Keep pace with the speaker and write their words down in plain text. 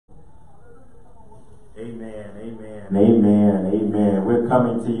Amen, amen, amen, amen. We're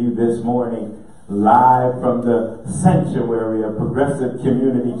coming to you this morning live from the sanctuary of Progressive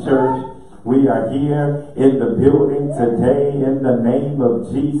Community Church. We are here in the building today in the name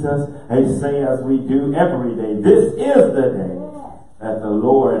of Jesus. They say as we do every day, this is the day that the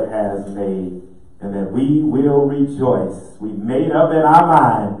Lord has made and that we will rejoice. We made up in our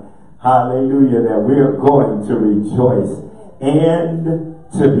mind, hallelujah, that we're going to rejoice and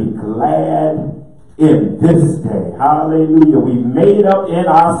to be glad in this day. Hallelujah. We made up in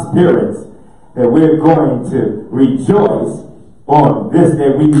our spirits that we're going to rejoice on this day.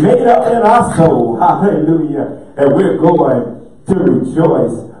 We made up in our soul, hallelujah, that we're going to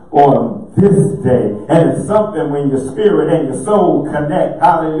rejoice on this day. And it's something when your spirit and your soul connect,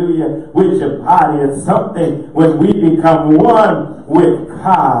 hallelujah, with your body. It's something when we become one with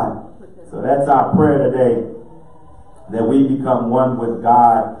God. So that's our prayer today, that we become one with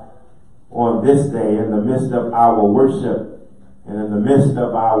God on this day in the midst of our worship and in the midst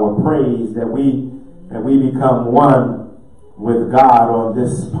of our praise, that we become one with God on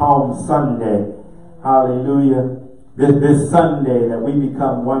this Palm Sunday. Hallelujah. This Sunday, that we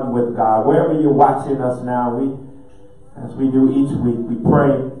become one with God. Wherever you're watching us now, as we do each week, we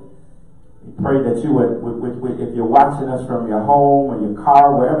pray that you would, if you're watching us from your home or your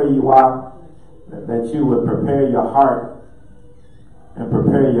car, wherever you are, that you would prepare your heart and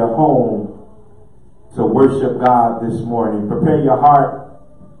prepare your home to worship God this morning. Prepare your heart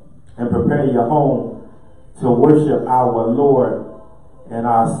and prepare your home to worship our Lord and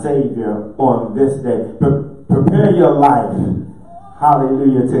our Savior on this day. Prepare your life,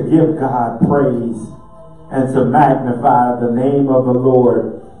 hallelujah, to give God praise and to magnify the name of the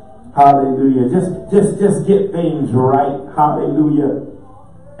Lord. Hallelujah. Just get things right, hallelujah,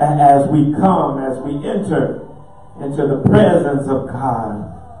 as we enter into the presence of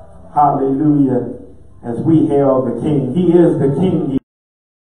God. Hallelujah. As we hail the King. He is the King.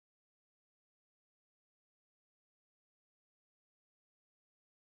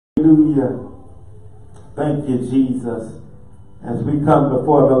 Hallelujah. Thank you, Jesus. As we come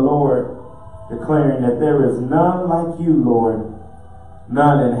before the Lord, declaring that there is none like you, Lord.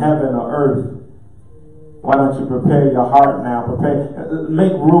 None in heaven or earth. Why don't you prepare your heart now?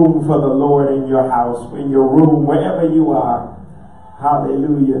 Make room for the Lord in your house, in your room, wherever you are.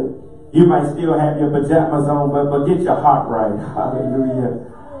 Hallelujah. You might still have your pajamas on, but get your heart right. Hallelujah.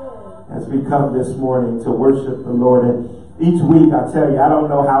 As we come this morning to worship the Lord. And each week, I tell you, I don't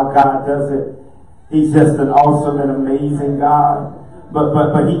know how God does it. He's just an awesome and amazing God.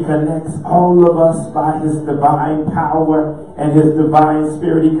 But he connects all of us by his divine power and his divine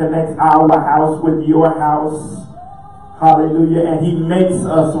spirit. He connects our house with your house. Hallelujah. And he makes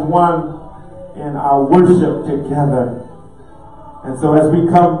us one in our worship together. And so as we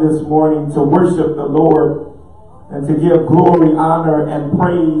come this morning to worship the Lord and to give glory, honor, and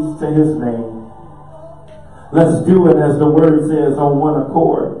praise to his name, let's do it as the word says, on one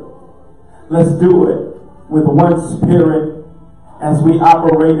accord. Let's do it with one spirit as we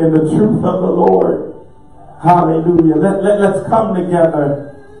operate in the truth of the Lord. Hallelujah. Let's come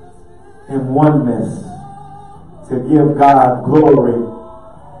together in oneness to give God glory,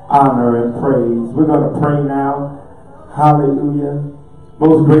 honor, and praise. We're going to pray now. Hallelujah.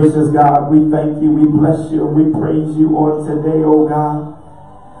 Most gracious God, we thank you, we bless you, and we praise you on today, oh God.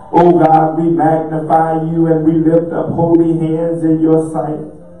 Oh God, we magnify you and we lift up holy hands in your sight.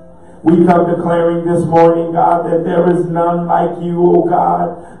 We come declaring this morning, God, that there is none like you, oh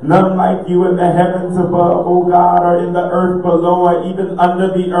God. None like you in the heavens above, oh God, or in the earth below, or even under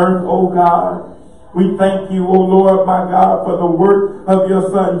the earth, oh God. We thank you, O Lord, my God, for the work of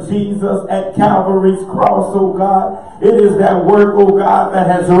your Son Jesus at Calvary's cross, O God. It is that work, O God, that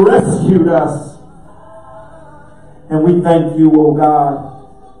has rescued us. And we thank you, O God,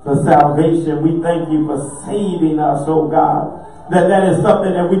 for salvation. We thank you for saving us, O God. That is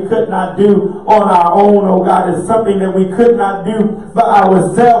something that we could not do on our own, oh God. It's something that we could not do by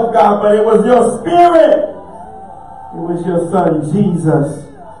ourselves, God. But it was your Spirit. It was your Son, Jesus,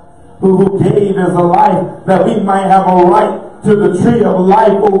 who gave us a life that we might have a right to the tree of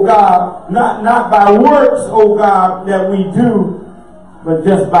life, oh God. Not by works, oh God, that we do, but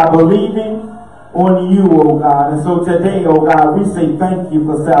just by believing on you, oh God. And so today, oh God, we say thank you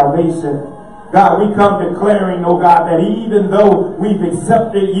for salvation. God, we come declaring, oh God, that even though we've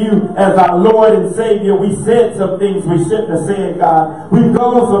accepted you as our Lord and Savior, we said some things we shouldn't have said, God. We've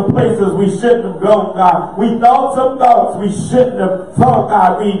gone some places we shouldn't have gone, God. We thought some thoughts we shouldn't have thought,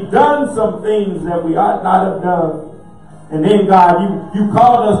 God. We've done some things that we ought not have done. And then, God, you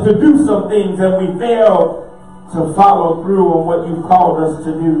called us to do some things and we failed to follow through on what you called us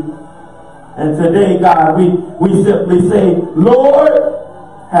to do. And today, God, we simply say, Lord,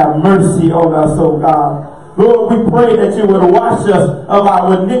 have mercy on us, oh God. Lord, we pray that you would wash us of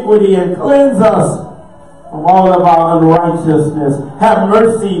our iniquity and cleanse us from all of our unrighteousness. Have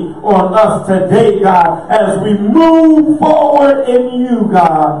mercy on us today, God, as we move forward in you,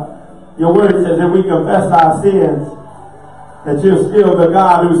 God. Your word says that we confess our sins, that you're still the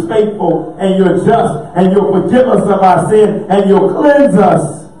God who's faithful and you're just and you'll forgive us of our sin and you'll cleanse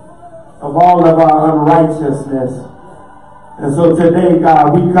us of all of our unrighteousness. And so today,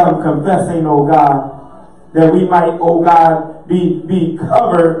 God, we come confessing, oh God, that we might, oh God, be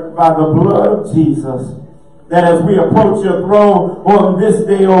covered by the blood of Jesus. That as we approach your throne on this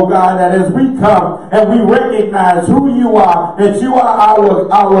day, oh God, that as we come and we recognize who you are, that you are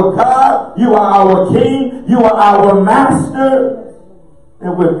our God, you are our King, you are our Master,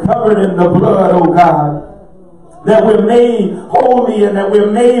 and we're covered in the blood, oh God. That we're made holy and that we're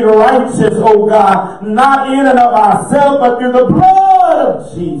made righteous, oh God, not in and of ourselves, but through the blood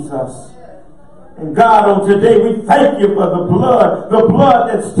of Jesus. And God, on today, we thank you for the blood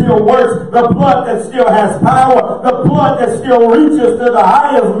that still works, the blood that still has power, the blood that still reaches to the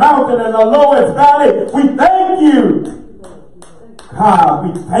highest mountain and the lowest valley. We thank you. God,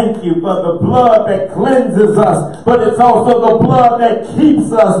 we thank you for the blood that cleanses us, but it's also the blood that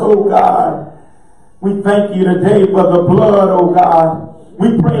keeps us, oh God. We thank you today for the blood, oh God.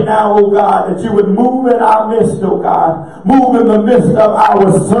 We pray now, oh God, that you would move in our midst, oh God. Move in the midst of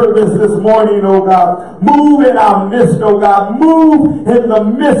our service this morning, oh God. Move in our midst, oh God. Move in the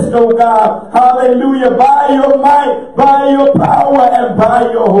midst, oh God. Hallelujah. By your might, by your power, and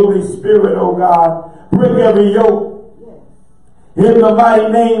by your Holy Spirit, oh God. Break every yoke. In the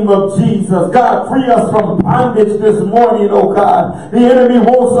mighty name of Jesus, God, free us from bondage this morning, oh God. The enemy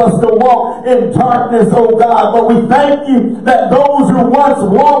wants us to walk in darkness, oh God, but we thank you that those who once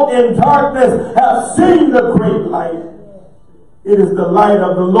walked in darkness have seen the great light. It is the light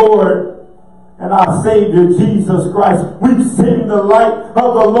of the Lord and our Savior Jesus Christ. We've seen the light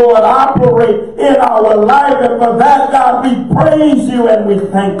of the Lord operate in our life, and for that, God, we praise you and we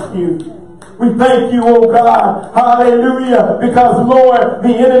thank you. We thank you, oh God, hallelujah, because, Lord, the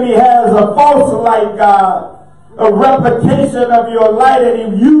enemy has a false light, God, a replication of your light,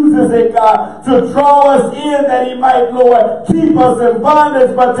 and he uses it, God, to draw us in that he might, Lord, keep us in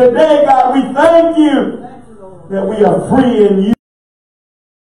bondage. But today, God, we thank you that we are free in you.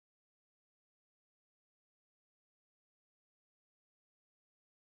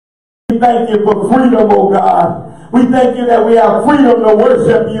 We thank you for freedom, oh God. We thank you that we have freedom to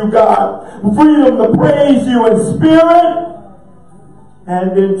worship you, God. Freedom to praise you in spirit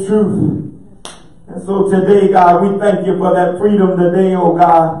and in truth. And so today, God, we thank you for that freedom today, oh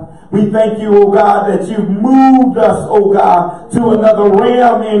God. We thank you, oh God, that you've moved us, oh God, to another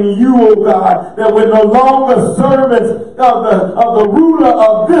realm in you, oh God, that we're no longer servants of the ruler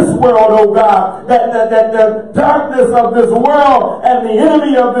of this world, oh God, that the darkness of this world and the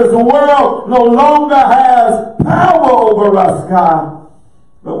enemy of this world no longer has power over us, God.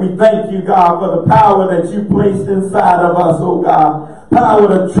 But we thank you, God, for the power that you placed inside of us, oh God. Power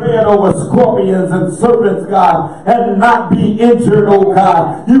to tread over scorpions and serpents, God, and not be injured, oh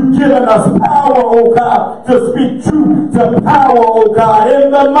God. You've given us power, oh God, to speak truth to power, oh God, in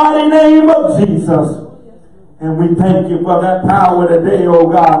the mighty name of Jesus. And we thank you for that power today, oh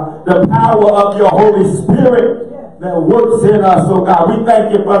God. The power of your Holy Spirit that works in us, oh God. We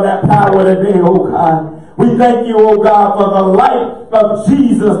thank you for that power today, oh God. We thank you, oh God, for the light of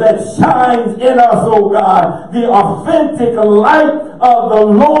Jesus that shines in us, oh God. The authentic light of the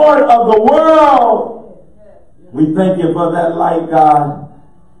Lord of the world. We thank you for that light, God.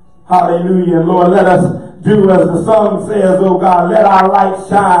 Hallelujah. Lord, let us do as the song says, oh God, let our light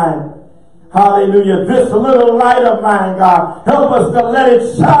shine. Hallelujah. This little light of mine, God, help us to let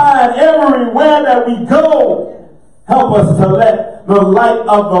it shine everywhere that we go. Help us to let the light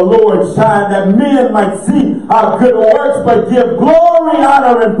of the Lord shine, that men might see our good works, but give glory,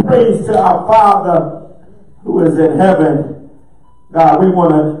 honor, and praise to our Father who is in heaven. God, we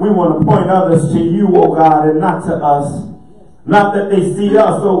want to point others to you, oh God, and not to us. Not that they see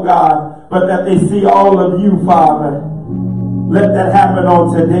us, oh God, but that they see all of you, Father. Let that happen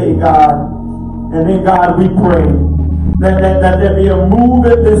on today, God. And then, God, we pray that there be a move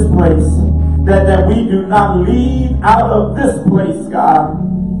in this place. That we do not leave out of this place, God,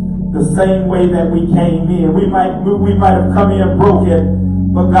 the same way that we came in. We might have come in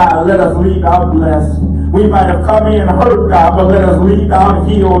broken, but God, let us leave out blessed. We might have come in hurt, God, but let us leave out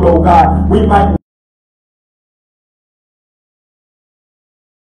healed, oh God. We might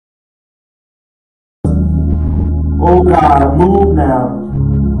oh God, move now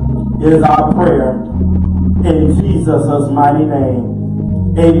is our prayer. In Jesus' mighty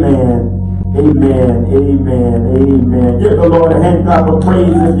name. Amen. Amen. Amen. Amen. Give the Lord a hand clap of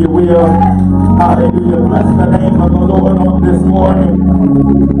praise if you will. Hallelujah. Bless the name of the Lord on this morning.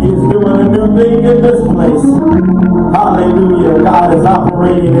 He's doing a new thing in this place. Hallelujah. God is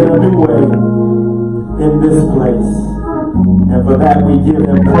operating in a new way in this place. And for that we give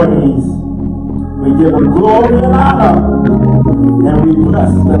him praise. We give him glory and honor. And we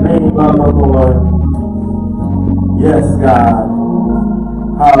bless the name of the Lord. Yes, God.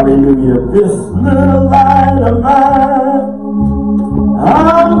 Hallelujah. This little light of mine,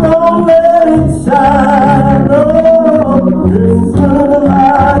 I'm gonna let it shine. Oh, this little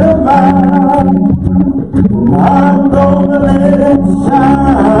light of mine, I'm gonna let it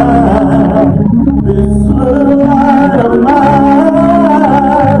shine. This little light of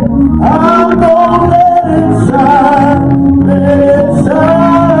mine, I'm gonna let it shine. Let it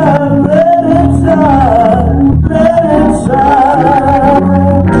shine, let it shine, let it shine.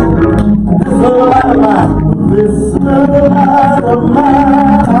 This little light of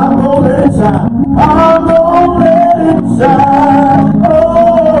mine, I'm gonna let it shine. I'm gonna let it shine.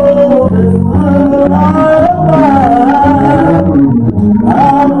 Oh, this little light of mine,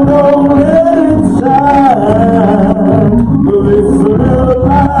 I'm gonna let it shine. This little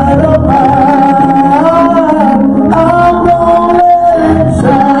light of mine, I'm gonna let it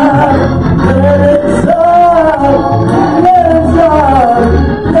shine. Let it shine, let it shine,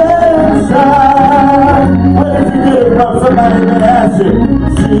 let it shine. Where did you get it from? Somebody may ask you.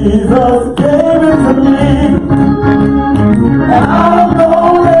 Jesus gave it to me, and I'm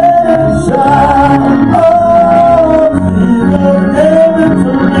gonna let it shine. Oh, Jesus gave it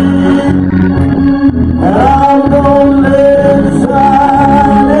to me, and I'm gonna let it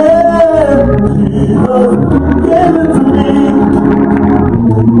shine. Yeah, Jesus gave it to me,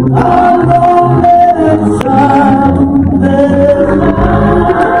 I'm gonna let it shine. Let it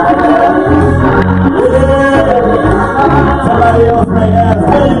shine. Yeah. Somebody else may ask,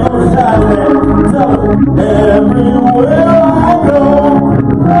 where you gonna shine at? Tell them, everywhere I go,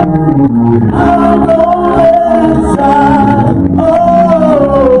 I'm gonna let it shine.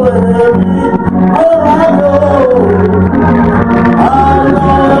 Oh, everywhere I go, I'm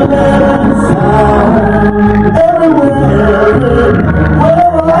gonna let it shine. Everywhere I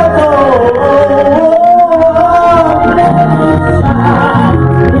go, I'm gonna let it shine.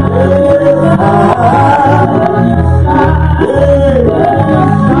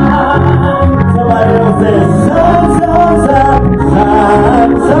 Somebody else says, shine, shine, shine,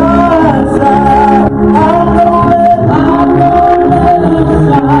 shine, shine, shine. I'm gonna let it shine.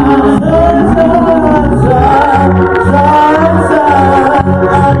 Shine, shine, shine, shine, shine.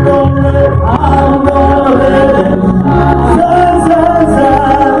 I'm gonna let it shine, shine, shine,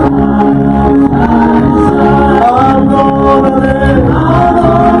 shine. I'm gonna let it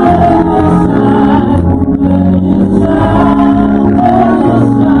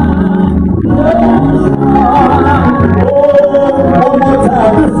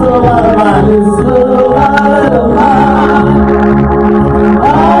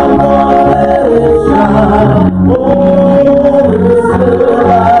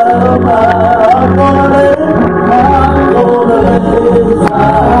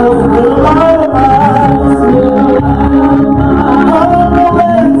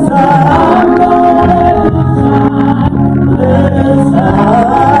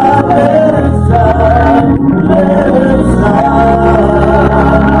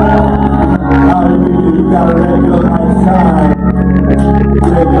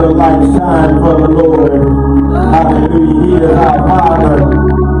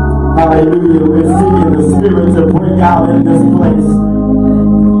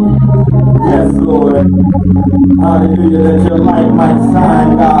hallelujah, that your light might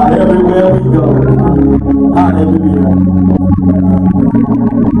shine, God, everywhere we go. Hallelujah.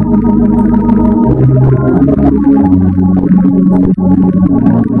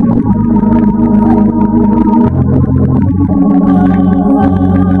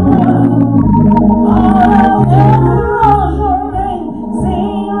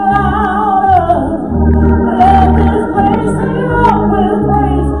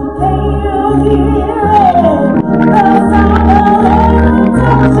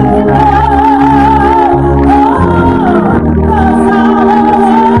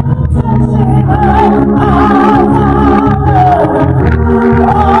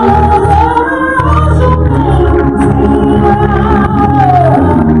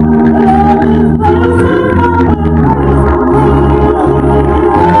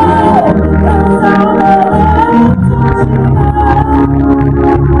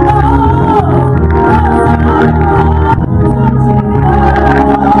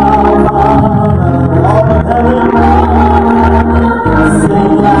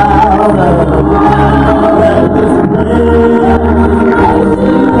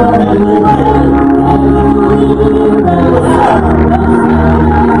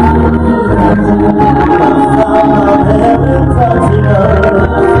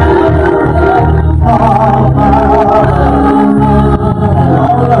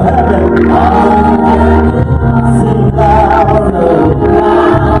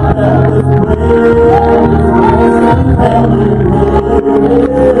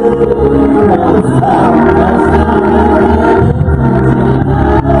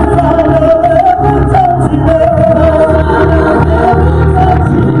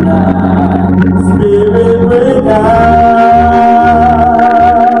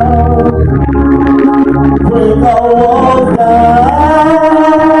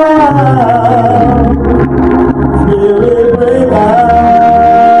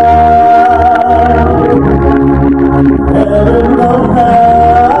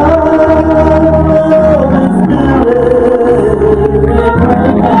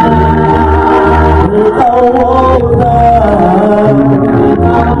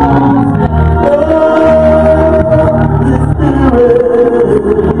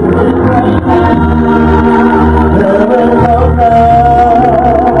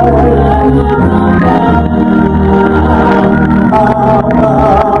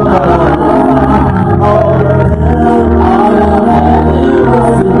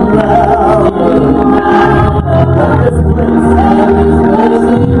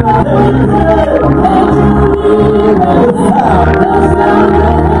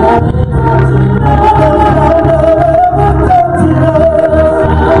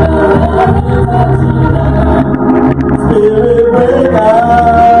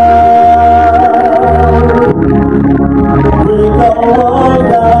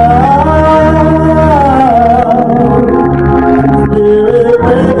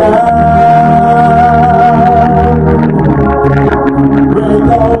 Break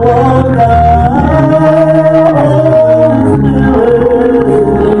our walls down,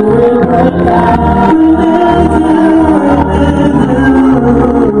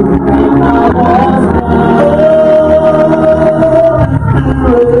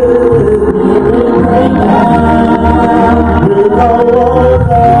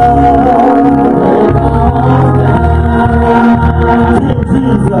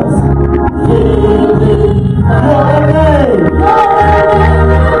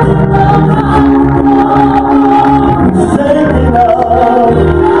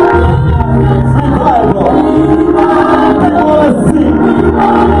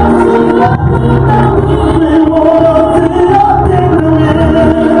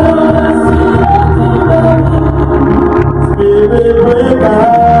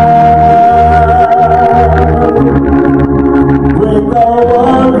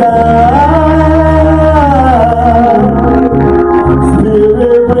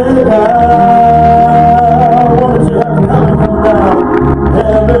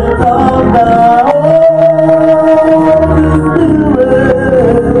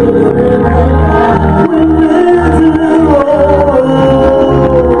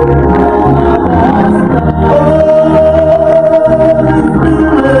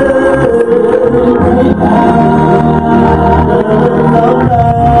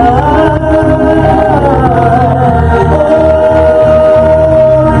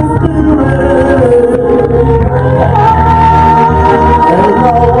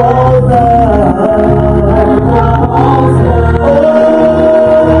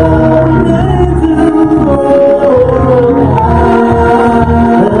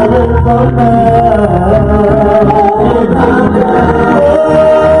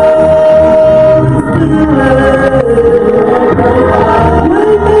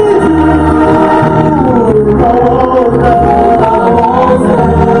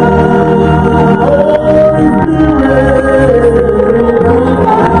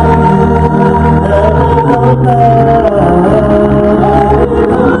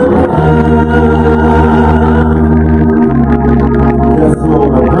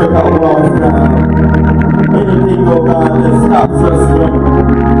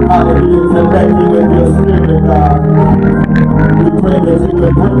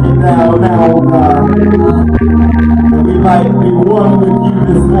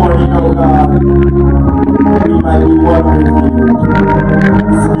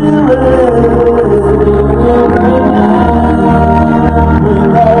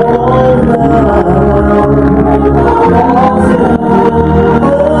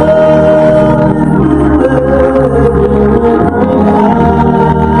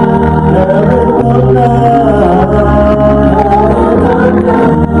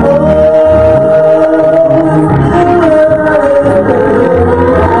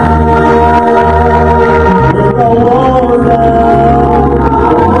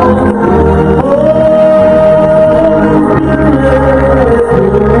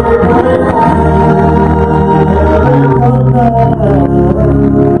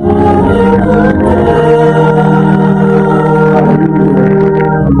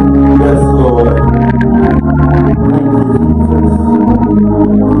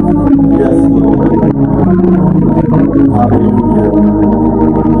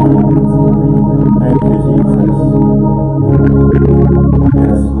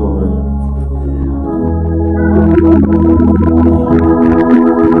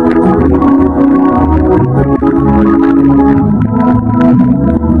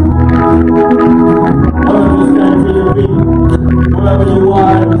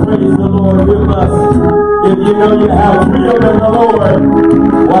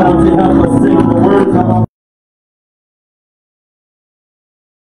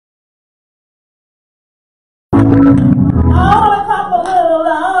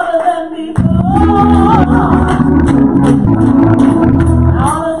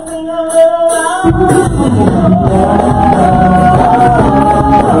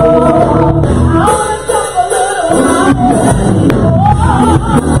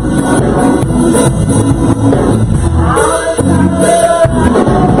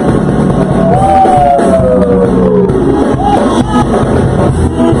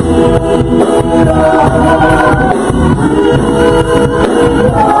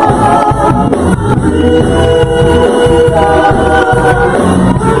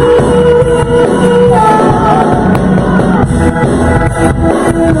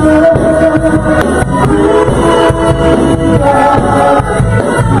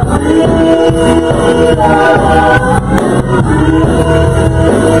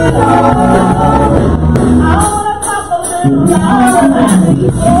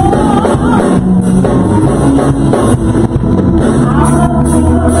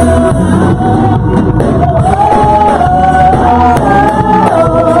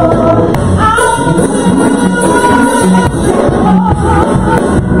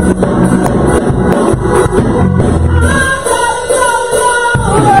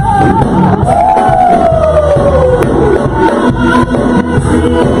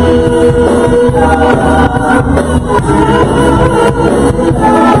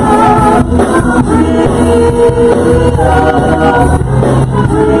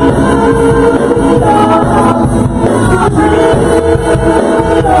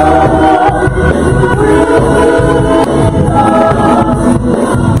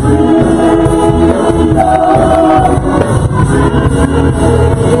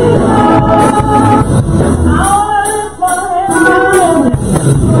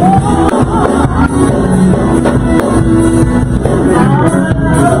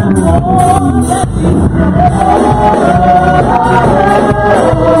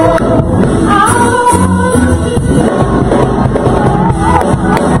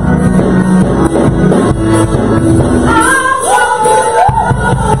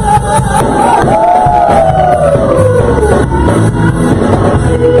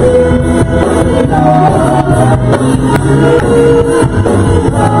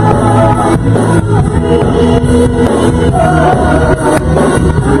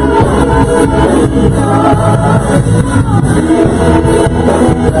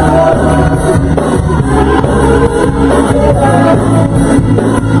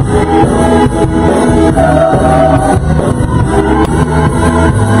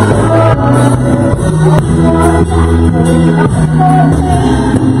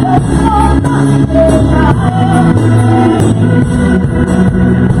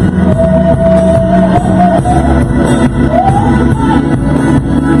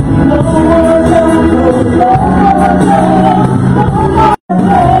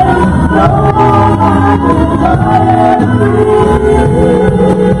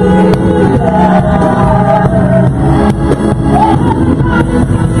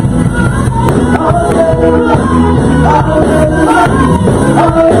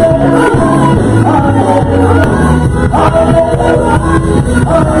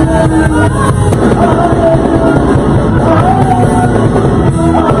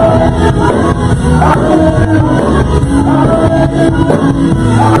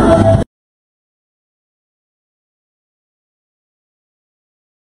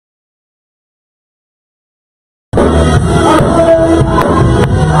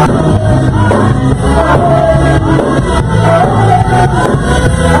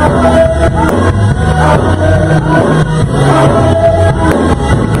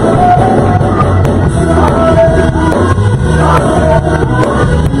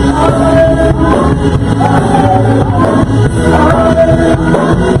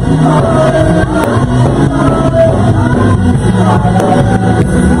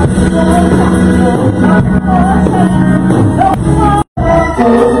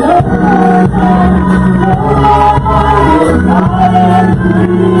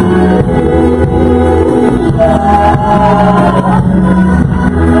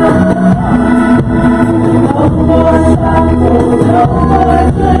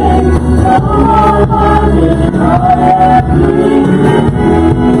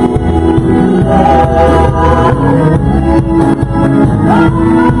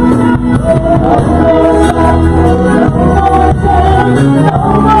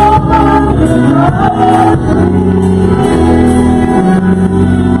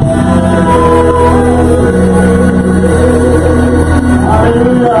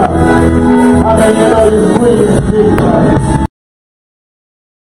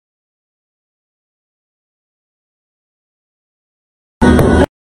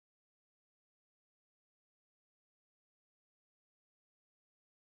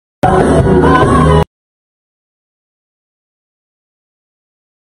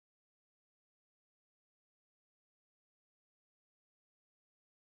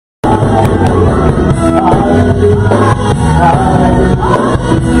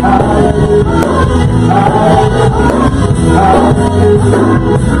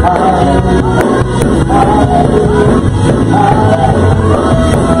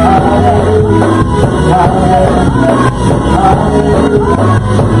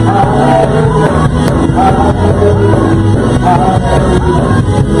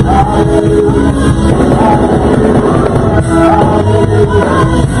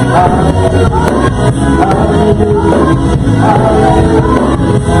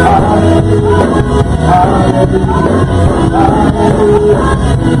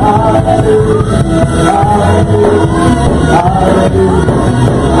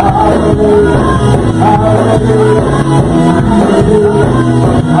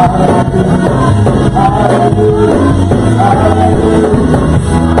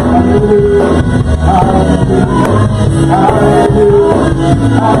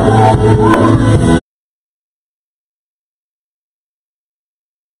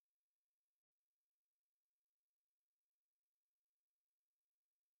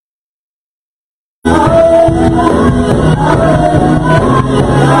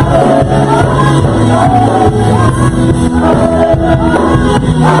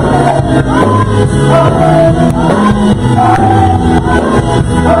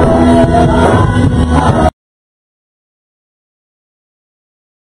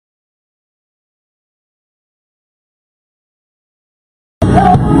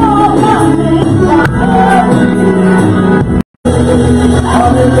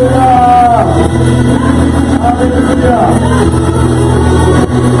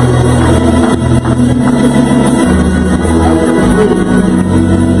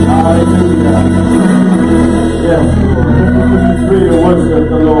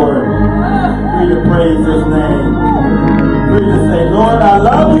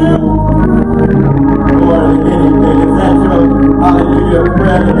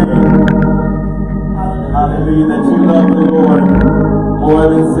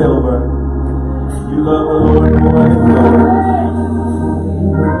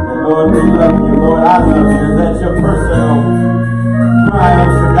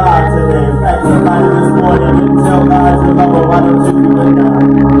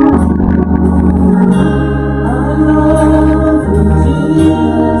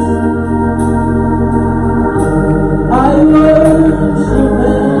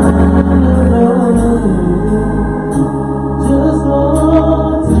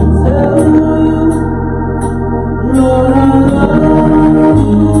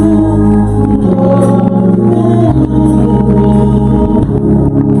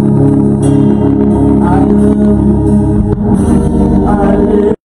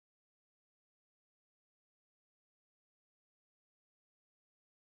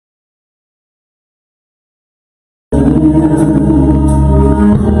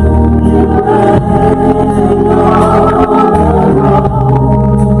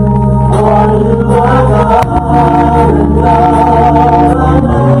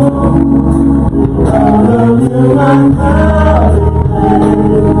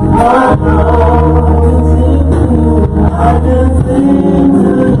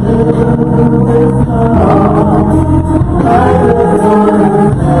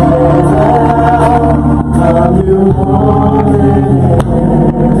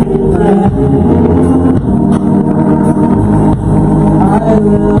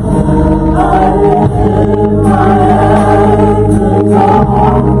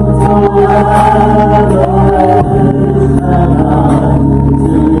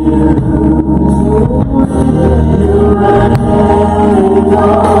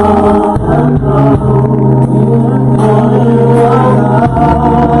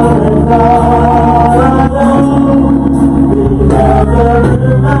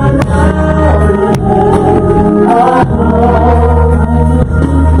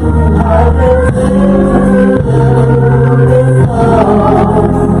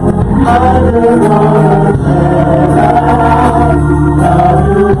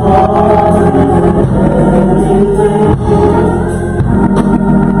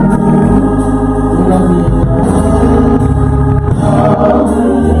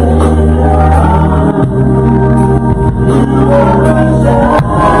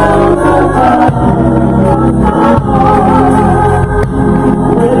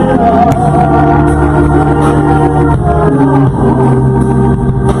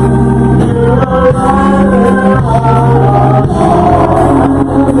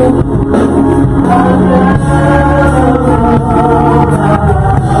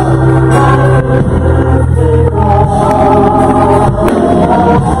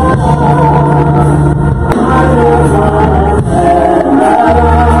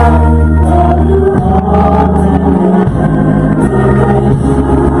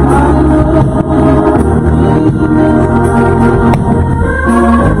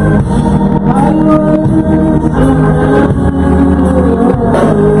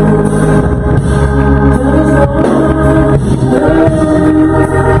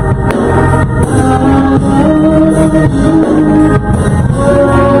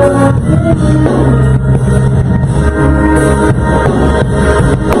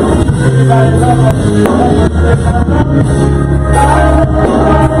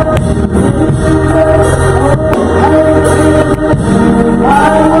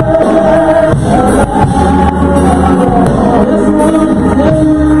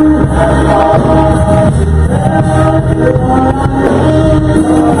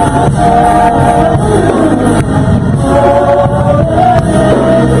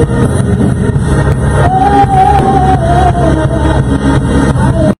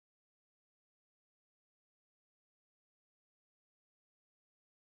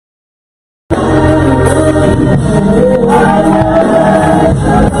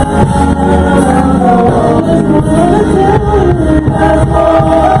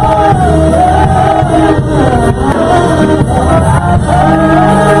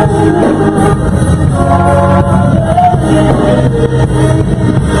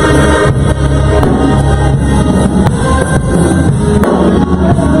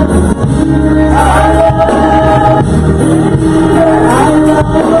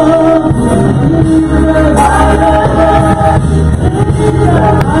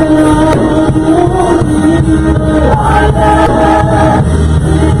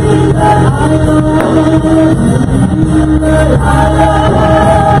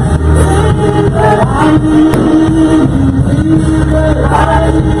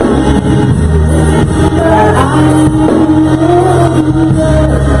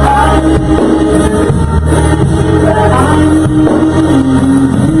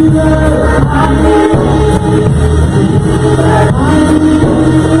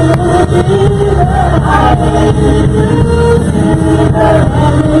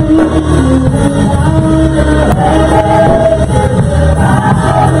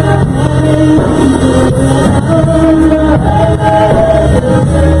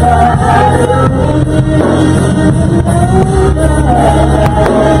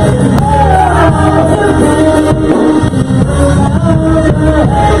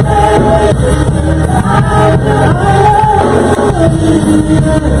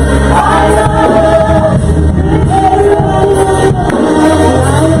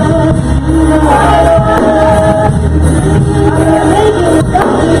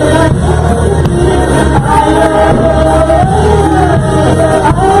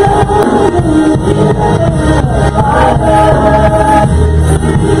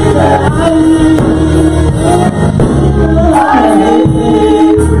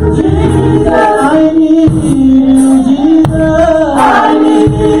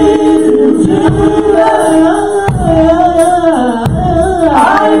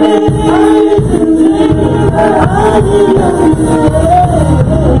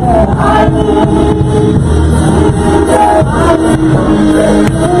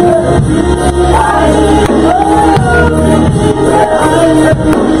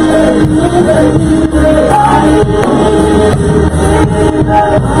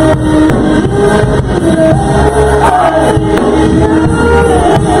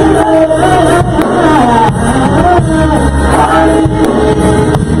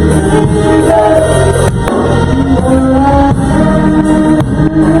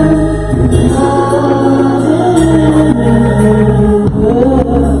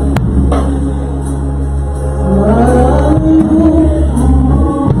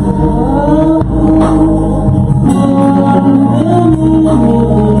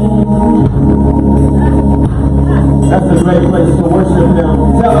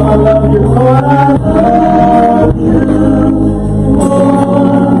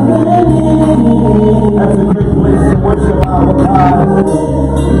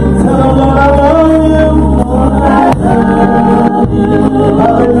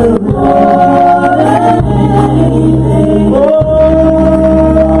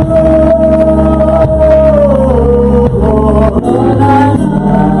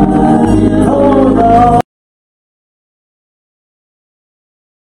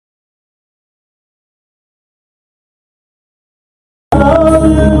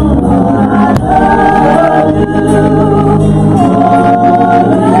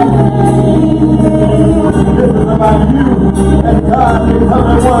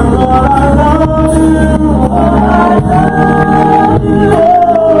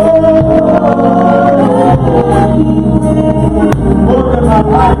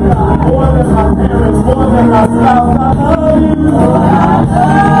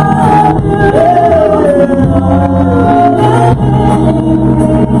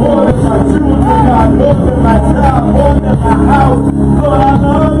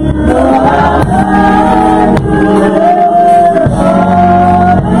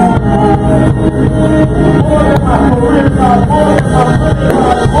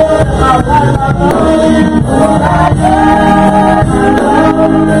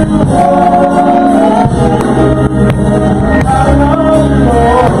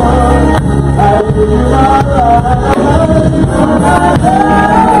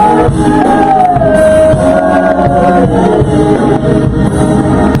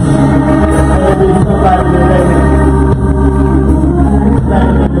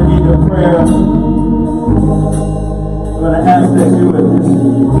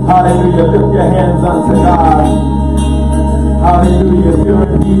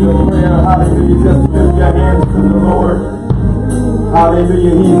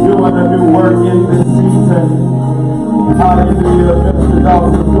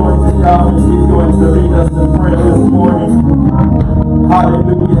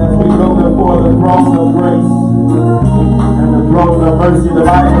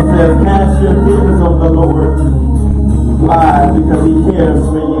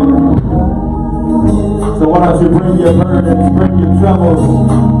 So why don't you bring your burdens, bring your troubles,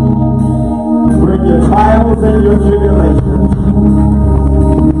 bring your trials and your tribulations.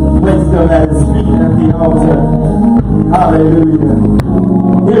 Place them at his feet at the altar. Hallelujah.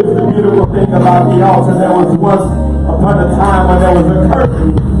 Here's the beautiful thing about the altar. There was once upon a time when there was a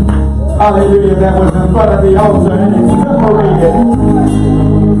curtain, hallelujah, that was in front of the altar, and it separated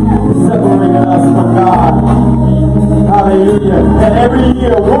us from God. Hallelujah. And every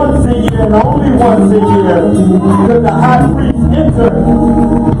year, once a year, and only once a year, could the high priest enter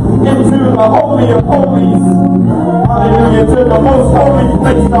into the Holy of Holies. Hallelujah. To the most holy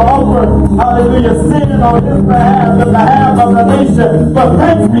place to offer, hallelujah, sin on his behalf, the behalf of the nation. But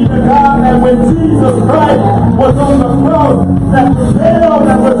thanks be to God that when Jesus Christ was on the cross, that the veil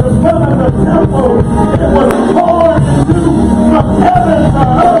that was in front of the temple, it was torn into from heaven to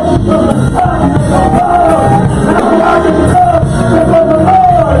earth, from the top to the bottom. Now I can come before the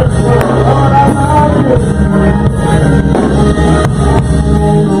Lord. Lord, I love you.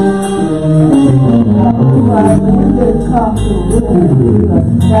 Come to really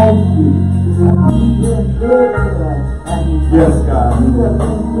thank you. You're good to us. Yes, God. You have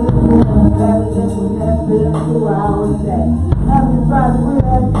been good to us everything we have been through our day. Heavenly Father, we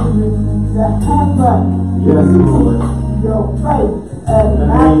ask you to help us. Yes, Lord. Your faith and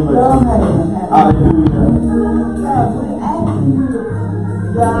not your hand. Hallelujah. God, we ask you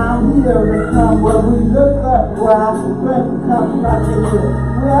down here to come where we look up where our strength comes from you.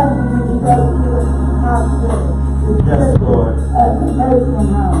 We ask you to go to the hospital. Yes, Lord. At the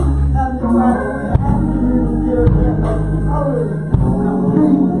nursing home. Heavenly Father, we ask you to give them a holy,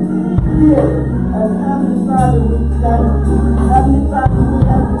 complete gift. And Heavenly Father, we thank you. Heavenly Father, we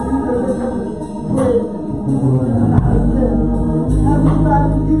ask you to live in prison. Heavenly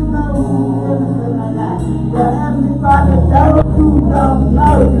Father, you know who's innocent or not. But Heavenly Father, those who don't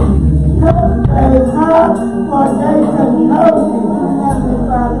know you, just say how for they can know you. Heavenly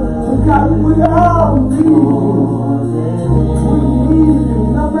Father, because we all need you. We need you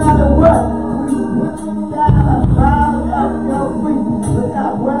no matter what. We put down and bow at your feet.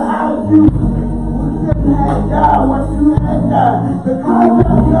 Because without you, we couldn't have done what you had done. Because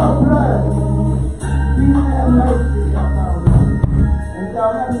of your blood, you have mercy upon us. And so,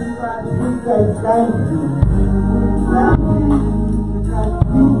 Heavenly Father, we say thank you. We thank you because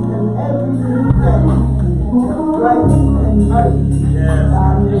each and every new day, your grace and mercy. And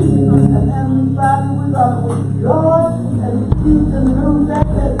Heavenly Father, we're going to rejoice and keep the new day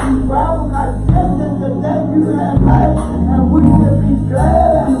that you brought, because this is the day you have made, and we should be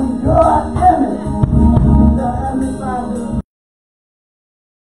glad and rejoice in it. So, Heavenly Father,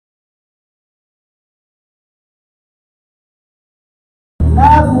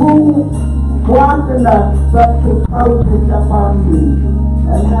 not who wanting us, but to focus upon you.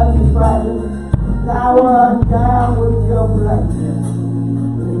 And Heavenly Father, shower us down with your blessings.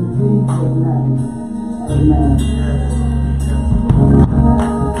 In Jesus' name, amen.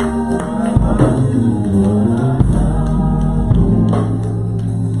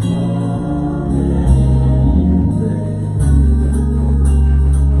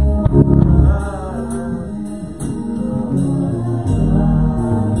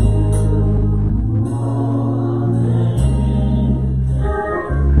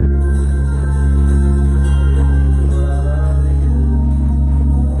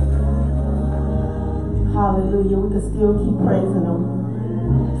 Hallelujah. We can still keep praising him.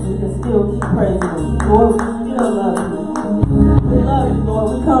 We can still keep praising him. Lord, we still love you. We love you, Lord.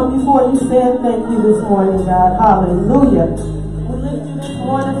 We come before you saying thank you this morning, God. Hallelujah. We lift you this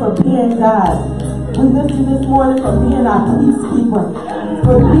morning for being God. We lift you this morning for being our peacekeeper,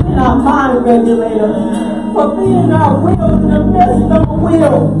 for being our mind regulator, for being our will in the midst of a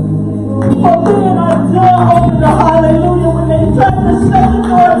will, for being our door opener. Hallelujah. When they tried to shut the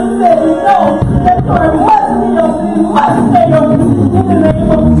door, you said no. That door must be open. It must stay open in the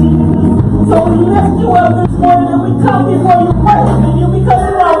name of Jesus. So we lift you up this morning and we come before you worshiping you because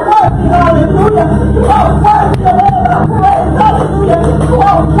you are worthy. Hallelujah. You are worthy of all our praise. Hallelujah. You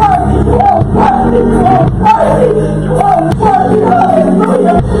are worthy. You are worthy. You are worthy. You are worthy.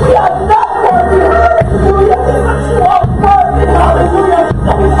 Hallelujah. We are not worthy. Hallelujah. But you are worthy. Hallelujah.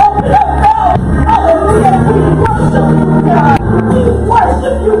 So we open up now. Hallelujah. We worship you, God. We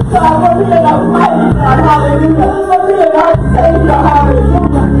worship you, God, for being a mighty God. Hallelujah. For being our Savior.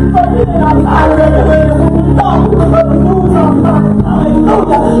 Hallelujah. For being our mind regulator. When we thought we were going to lose our mind.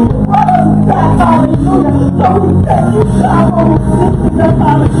 Hallelujah. You brought us back. Hallelujah. So we thank you, God, for lifting us.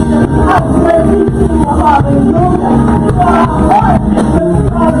 Hallelujah. How great we do. Hallelujah. You are our heart.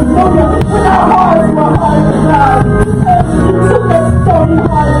 Hallelujah. When our hearts were hard, God. And you took us so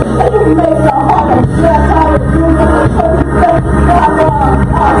hard. And you made our heart of flesh.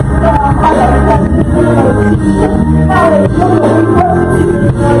 Hallelujah.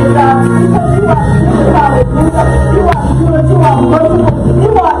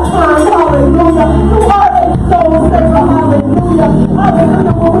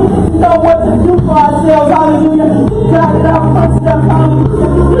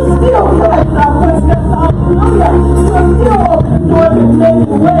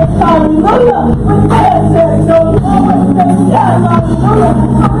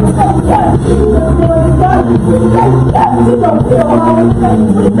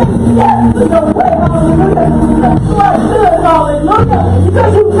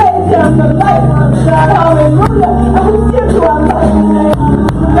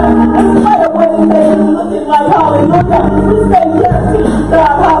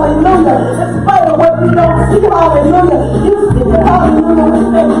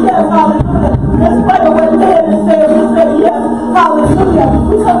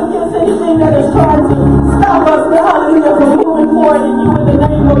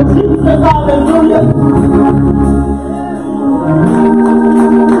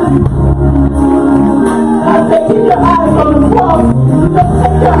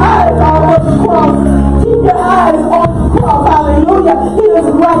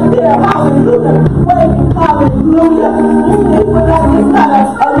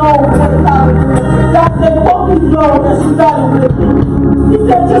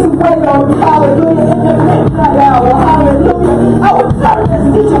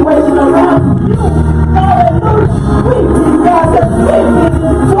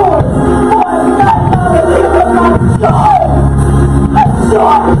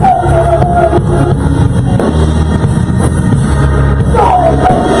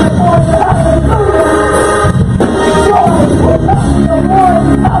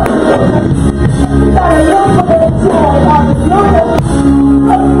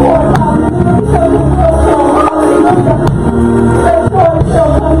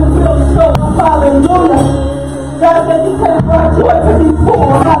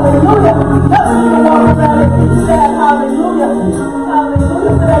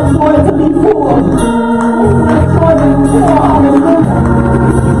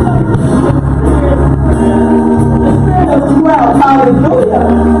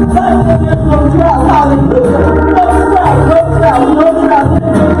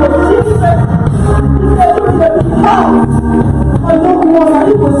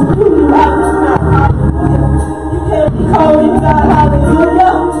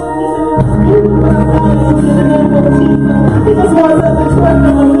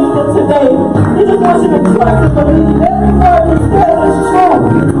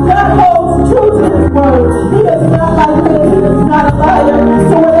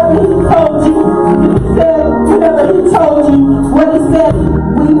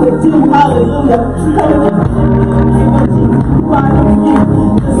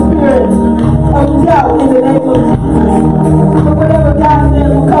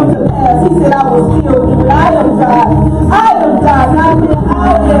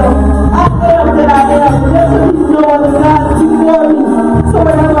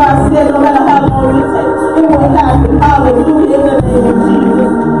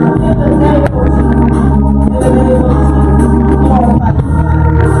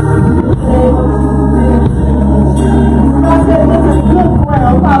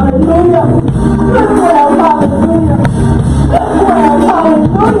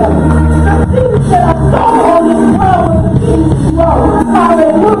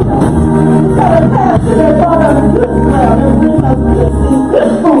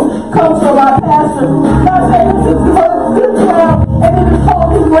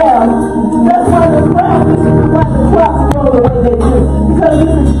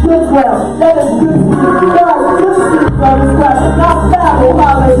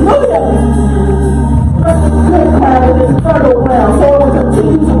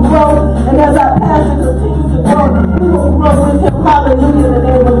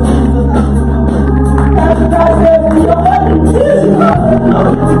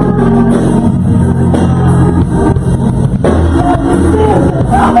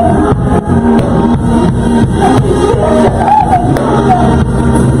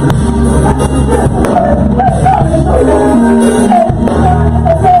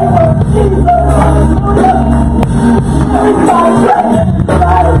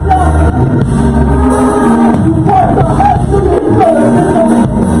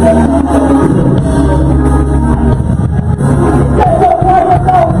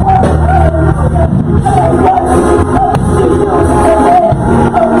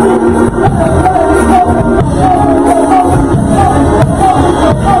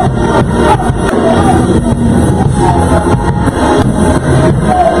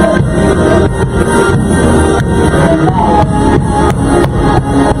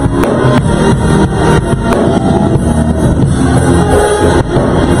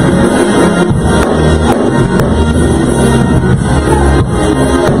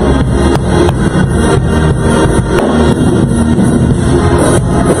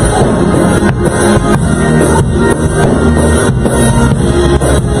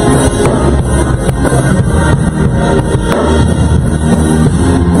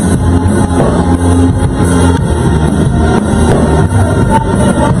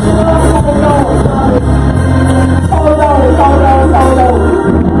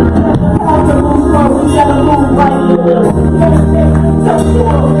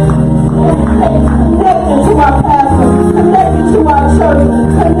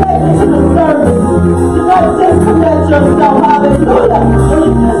 And you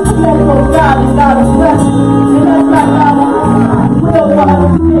just connect, oh God, and God is blessing. And that's why God will, God,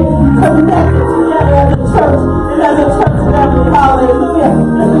 to stay connected together as a church and as a church family. Hallelujah.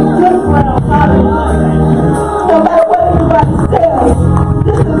 This is good ground. Hallelujah. No matter what anybody says,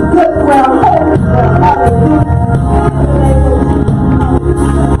 this is good ground. Holy ground. Hallelujah.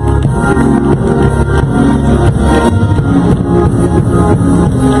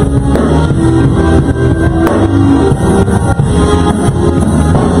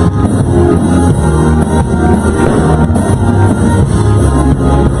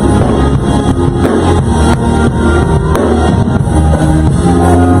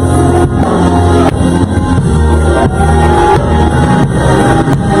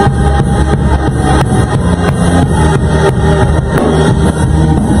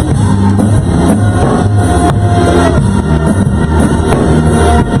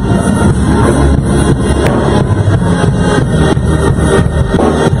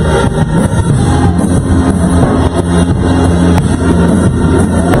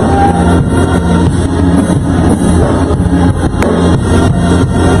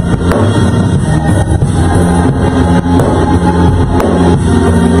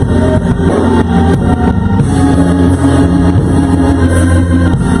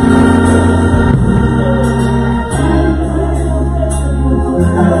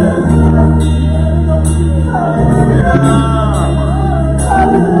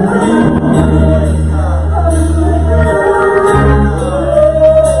 In the name of Jesus.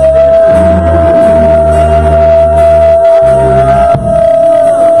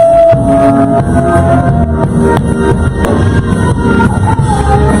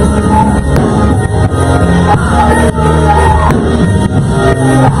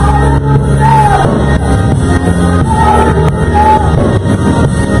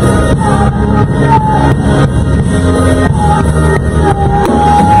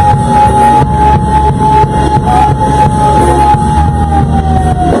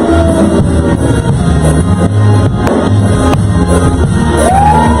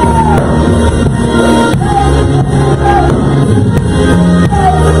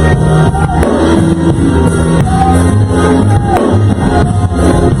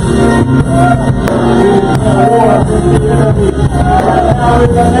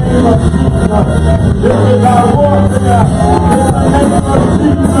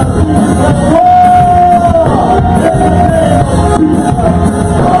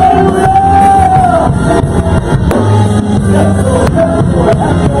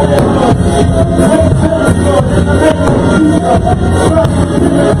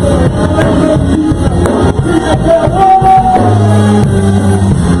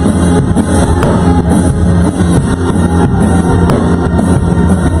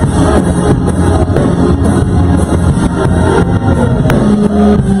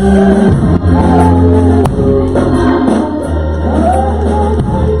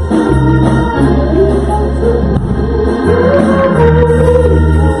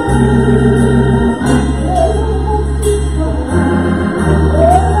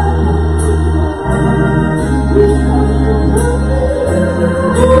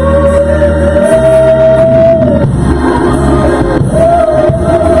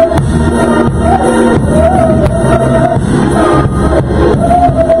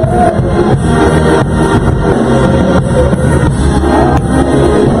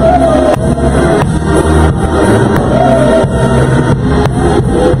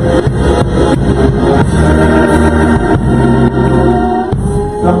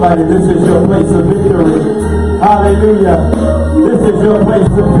 This is your place of victory. Hallelujah. This is your place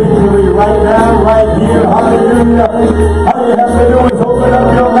of victory right now, right here. Hallelujah. All you have to do is open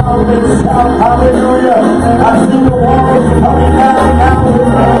up your mouth and shout. Hallelujah. I see the walls coming down now in the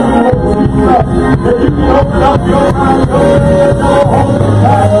name of Jesus. If you can open up your mouth, go ahead, go hold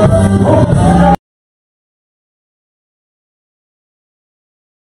tight. Hold tight.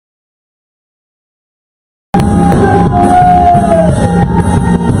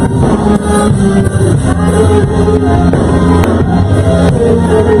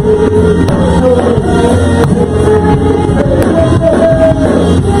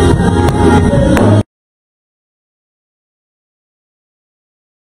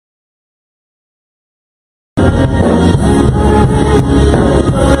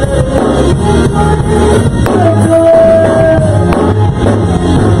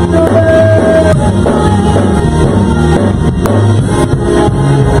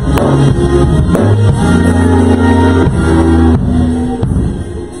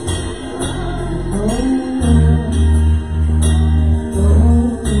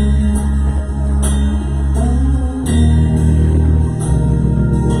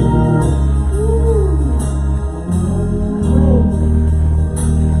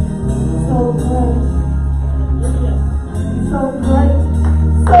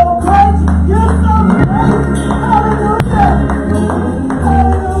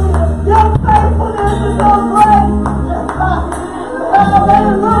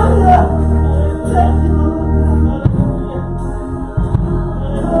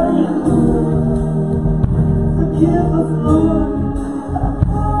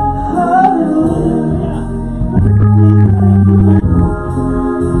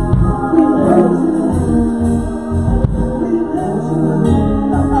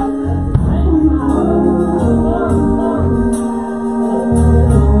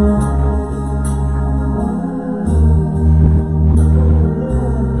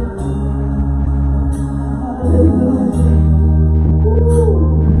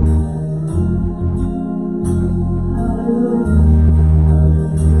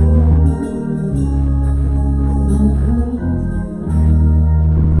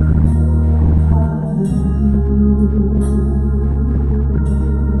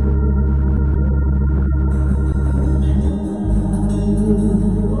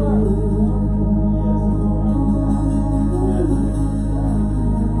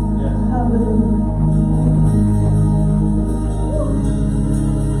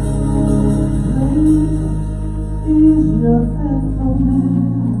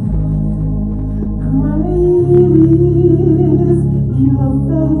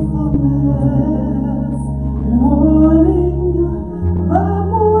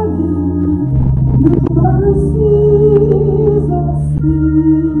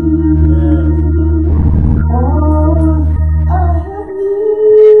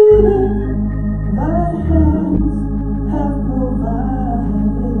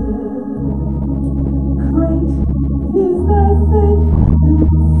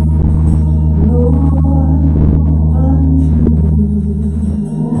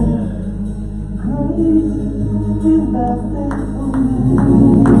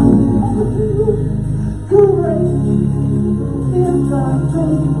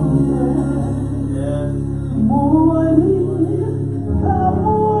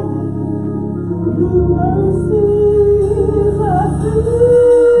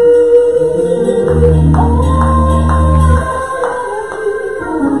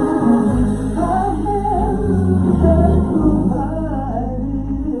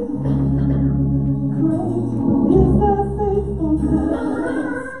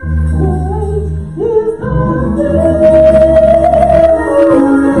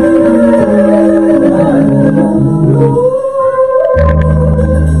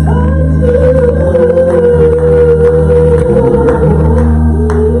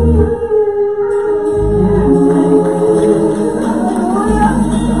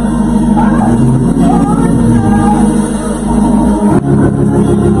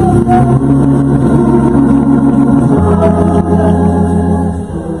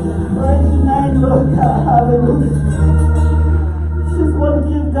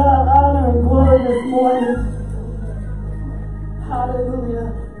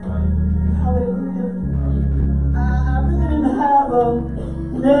 Hallelujah. Hallelujah. I really didn't have a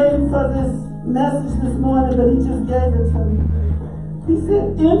name for this message this morning, but he just gave it to me. He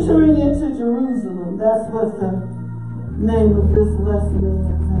said, entering into Jerusalem. That's what the name of this lesson is.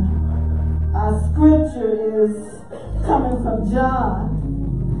 And our scripture is coming from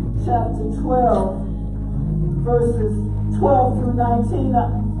John chapter 12, verses 12 through 19.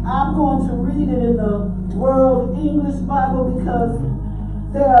 I'm going to read it in the World English Bible because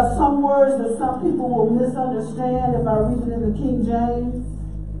there are some words that some people will misunderstand if I read it in the King James.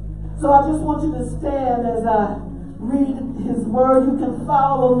 So I just want you to stand as I read his word. You can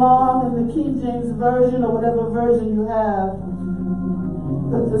follow along in the King James Version or whatever version you have.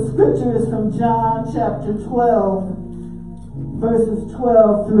 But the scripture is from John chapter 12, verses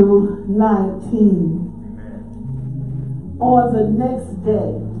 12 through 19. On the next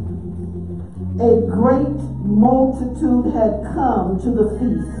day, a great multitude had come to the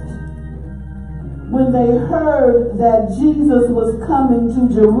feast. When they heard that Jesus was coming to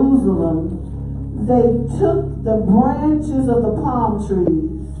Jerusalem, they took the branches of the palm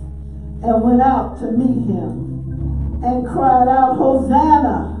trees and went out to meet him and cried out,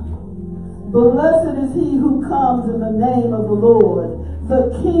 Hosanna! Blessed is he who comes in the name of the Lord,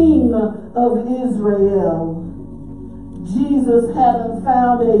 the King of Israel. Jesus, having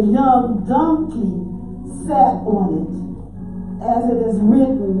found a young donkey, sat on it. As it is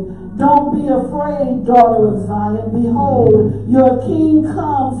written, don't be afraid, daughter of Zion. Behold, your king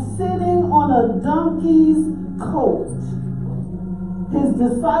comes sitting on a donkey's colt. His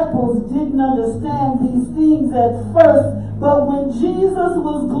disciples didn't understand these things at first, but when Jesus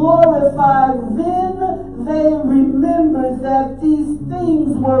was glorified, then they remembered that these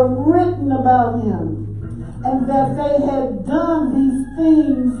things were written about him, and that they had done these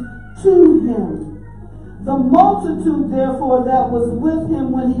things to him. The multitude, therefore, that was with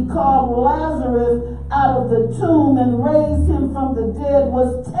him when he called Lazarus out of the tomb and raised him from the dead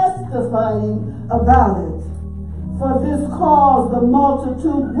was testifying about it. For this cause the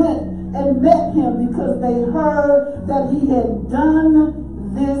multitude went and met him, because they heard that he had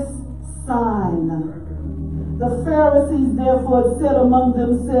done this sign. The Pharisees therefore said among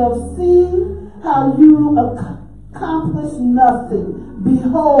themselves, see how you accomplish nothing.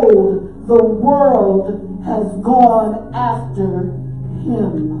 Behold, the world has gone after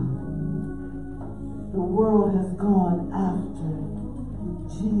him. The world has gone after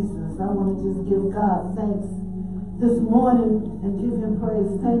Jesus. I want to just give God thanks this morning and give him praise.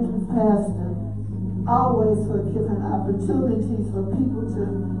 Thank you, Pastor, always for giving opportunities for people to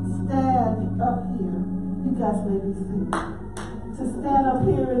stand up here. You guys may be seated. To stand up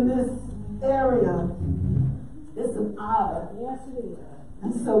here in this area, it's an honor. Yes, it is.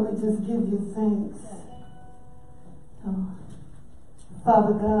 And so we just give you thanks. Oh,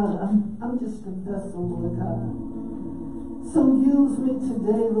 Father God, I'm just a vessel, Lord God. So use me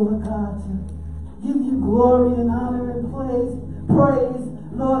today, Lord God, to give you glory and honor and praise,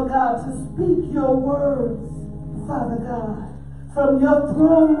 Lord God, to speak your words, Father God. From your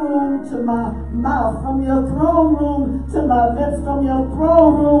throne room to my mouth, from your throne room to my lips, from your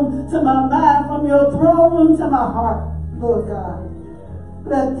throne room to my mind, from your throne room to my heart, Lord God.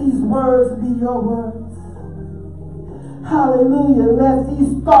 Let these words be your words. Hallelujah. Let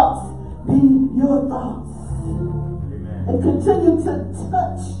these thoughts be your thoughts. Amen. And continue to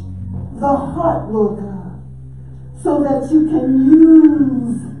touch the heart, Lord God, so that you can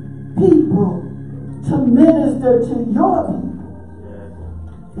use people to minister to your people.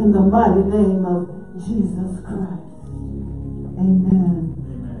 In the mighty name of Jesus Christ. Amen.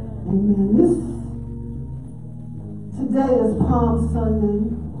 Amen. Today is Palm Sunday.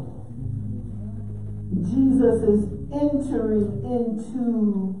 Jesus is entering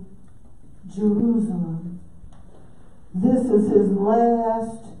into Jerusalem. This is his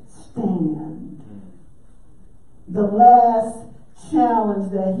last stand. The last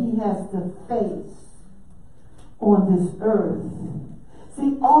challenge that he has to face on this earth.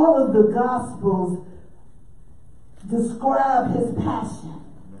 See, all of the Gospels describe his passion.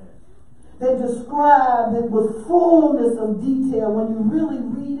 They describe it with fullness of detail. When you really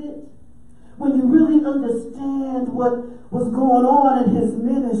read it, when you really understand what was going on in his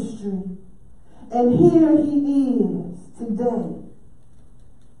ministry. And here he is today,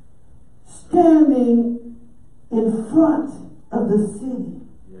 standing in front of the city,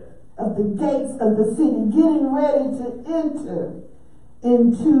 of the gates of the city, getting ready to enter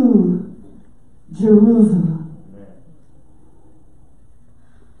into Jerusalem.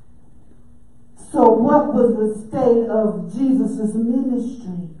 So what was the state of Jesus'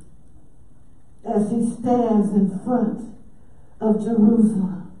 ministry as he stands in front of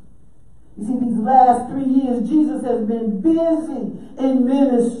Jerusalem. You see, these last 3 years, Jesus has been busy in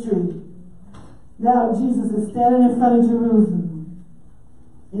ministry. Now Jesus is standing in front of Jerusalem.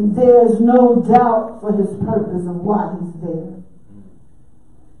 And there's no doubt for his purpose of why he's there.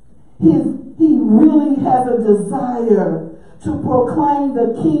 He really has a desire to proclaim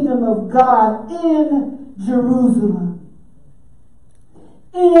the kingdom of God in Jerusalem,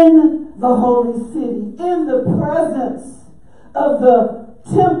 in the holy city, in the presence of the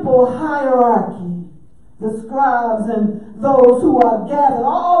temple hierarchy, the scribes and those who are gathered,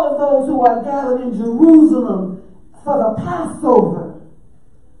 all of those who are gathered in Jerusalem for the Passover.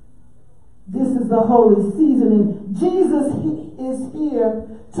 This is the holy season, and Jesus is here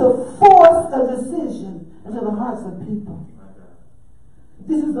to force a decision into the hearts of people.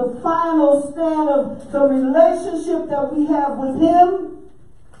 This is the final stand of the relationship that we have with him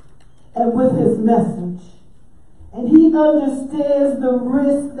and with his message. And he understands the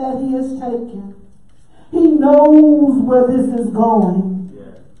risk that he is taking. He knows where this is going.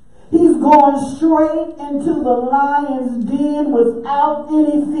 He's going straight into the lion's den without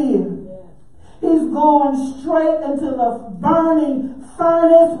any fear. He's going straight into the burning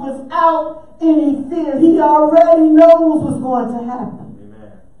furnace without any fear. He already knows what's going to happen.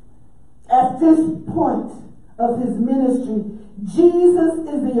 Amen. At this point of his ministry, Jesus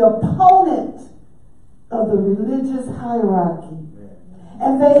is the opponent of the religious hierarchy. Amen.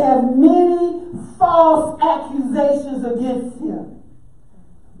 And they have many false accusations against him.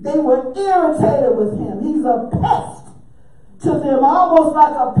 They were irritated with him. He's a pest to them, almost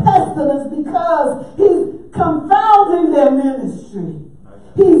like a pestilence, because he's confounding their ministry.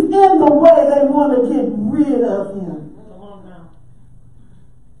 He's in the way they want to get rid of him.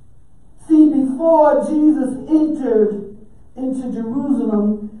 See, before Jesus entered into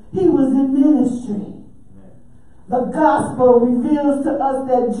Jerusalem, he was in ministry. The gospel reveals to us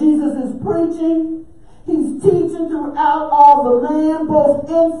that Jesus is preaching. He's teaching throughout all the land, both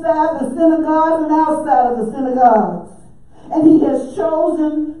inside the synagogues and outside of the synagogues. And he has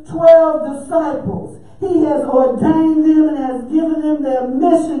chosen 12 disciples. He has ordained them and has given them their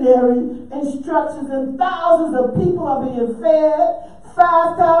missionary instructions. And thousands of people are being fed.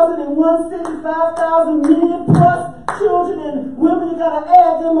 5,000 in one city, 5,000 men plus children and women. You got to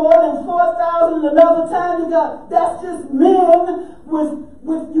add them more than 4,000 another time. That's just men with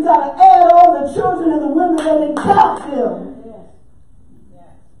you got to add all the children and the women that didn't count them.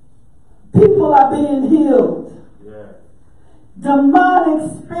 People are being healed. Demonic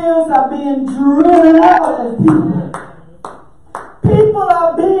spirits are being driven out of people. People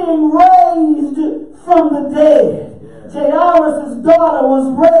are being raised from the dead. Jairus' daughter was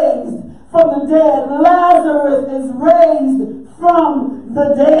raised from the dead. Lazarus is raised from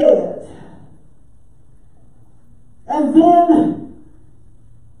the dead. And then,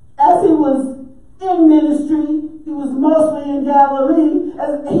 as he was in ministry, he was mostly in Galilee,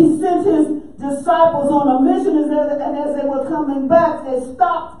 as he sent his disciples on a mission, and as they were coming back, they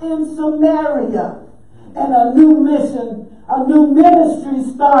stopped in Samaria, and a new mission, a new ministry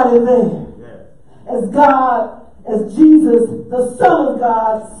started there. As Jesus, the Son of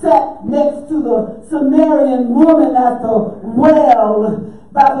God, sat next to the Samaritan woman at the well.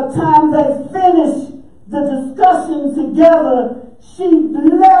 By the time they finished the discussion together, she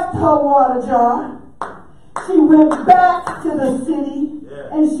left her water jar. She went back to the city.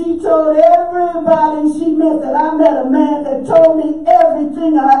 And she told everybody she met that I met a man that told me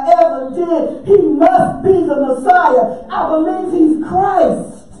everything I ever did. He must be the Messiah. I believe he's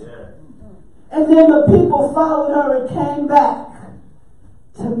Christ. Yeah. And then the people followed her and came back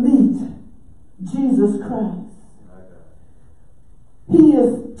to meet Jesus Christ. He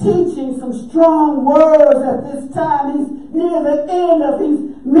is teaching some strong words at this time. He's near the end of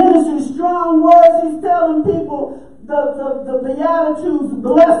his ministry. Strong words. He's telling people the Beatitudes,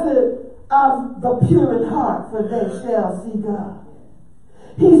 blessed are the pure in heart, for they shall see God.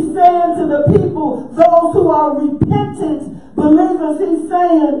 He's saying to the people, those who are repentant believers, he's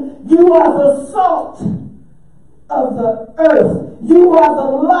saying, you are the salt of the earth. You are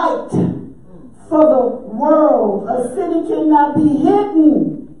the light for the world. A city cannot be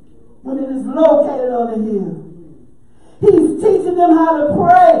hidden when it is located on a hill. He's teaching them how to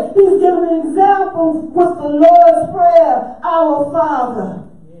pray. He's giving an example with the Lord's Prayer, our Father,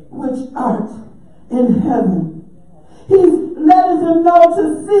 which art in heaven. He's letting them know to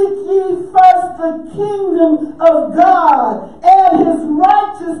seek ye first the kingdom of God and his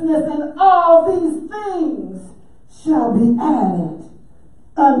righteousness, and all these things shall be added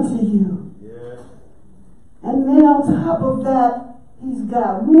unto you. Yeah. And then on top of that, he's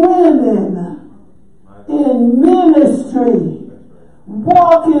got women in ministry.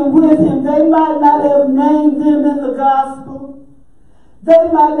 walking with him. They might not have named them in the gospel.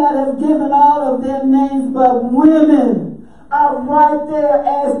 They might not have given all of their names, but women are right there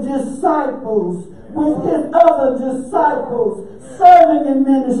as disciples with his other disciples, serving in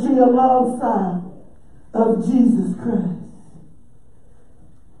ministry alongside of Jesus Christ.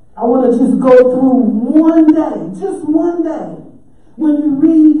 I want to just go through one day, just one day. When you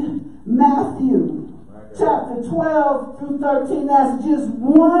read Matthew chapter 12 through 13, that's just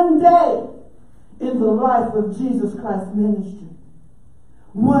one day in the life of Jesus Christ's ministry.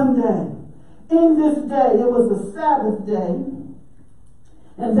 One day. In this day, it was a Sabbath day,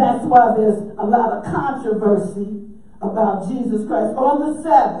 and that's why there's a lot of controversy about Jesus Christ. On the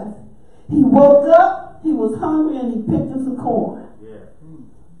Sabbath, he woke up, he was hungry, and he picked up some corn.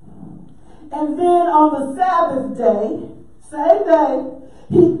 And then on the Sabbath day, same day,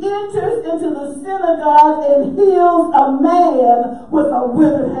 he enters into the synagogue and heals a man with a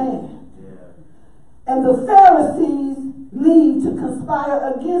withered hand. And the Pharisees leave to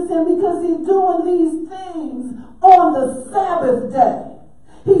conspire against him because he's doing these things on the Sabbath day.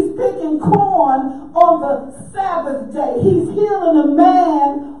 He's picking corn on the Sabbath day. He's healing a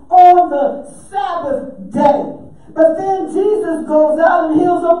man on the Sabbath day. But then Jesus goes out and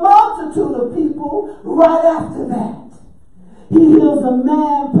heals a multitude of people right after that. He heals a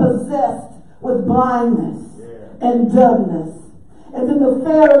man possessed with blindness and dumbness. And then the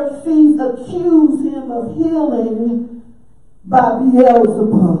Pharisees accuse him of healing by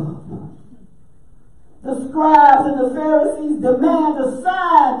Beelzebub. The scribes and the Pharisees demand a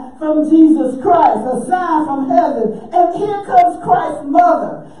sign from Jesus Christ, a sign from heaven. And here comes Christ's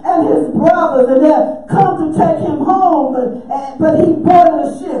mother and his brothers, and they come to take him home, but he boarded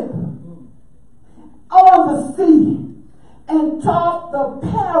a ship on the sea and taught the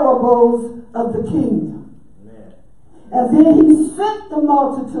parables of the kingdom. And then he sent the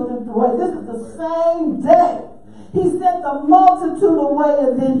multitude away. This is the same day. He sent the multitude away,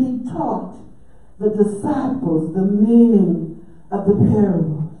 and then he taught the disciples the meaning of the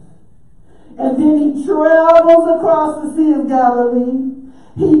parables. And then he travels across the Sea of Galilee.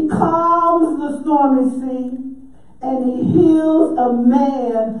 He calms the stormy sea, and he heals a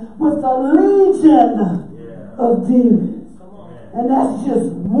man with a legion of demons. And that's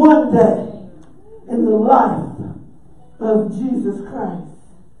just one day in the life of Jesus Christ.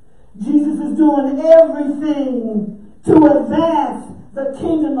 Jesus is doing everything to advance the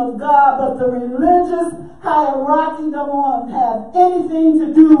kingdom of God, but the religious hierarchy don't want to have anything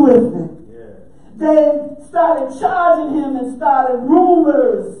to do with it. They started charging him and started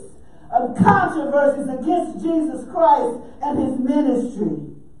rumors of controversies against Jesus Christ and his ministry.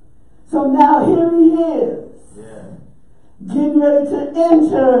 So now here he is, getting ready to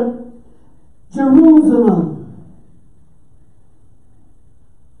enter Jerusalem.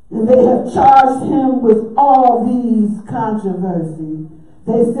 And they have charged him with all these controversies.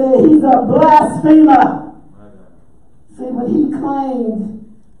 They say he's a blasphemer. See, when he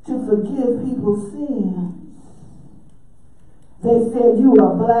claimed to forgive people's sins, they said you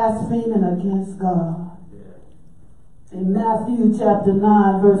are blaspheming against God. In Matthew chapter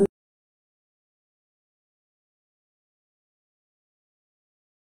 9, verse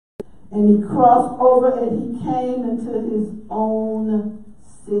and he crossed over and he came into his own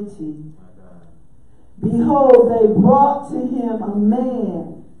city. Behold, they brought to him a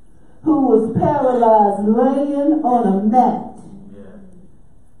man who was paralyzed, laying on a mat,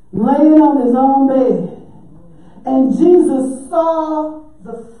 laying on his own bed. And Jesus saw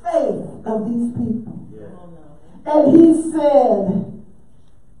the faith of these people. And he said,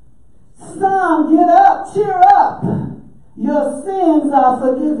 son, get up, cheer up. Your sins are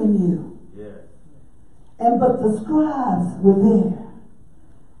forgiven you. But the scribes were there.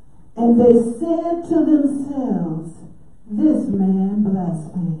 And they said to themselves, this man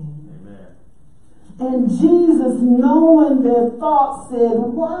blasphemed. And Jesus, knowing their thoughts, said,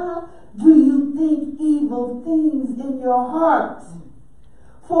 why do you think evil things in your heart?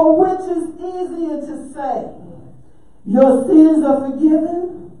 For which is easier to say, your sins are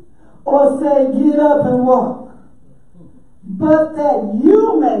forgiven, or say, get up and walk? But that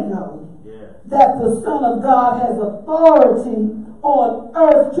you may know that the Son of God has authority on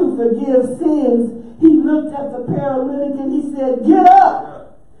earth to forgive sins. He looked at the paralytic and he said, get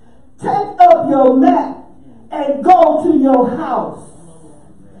up, take up your mat, and go to your house.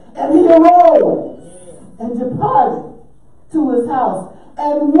 And he arose and departed to his house.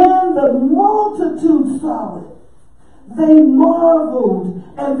 And when the multitude saw it, they marveled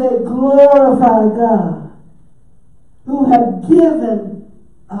and they glorified God, who had given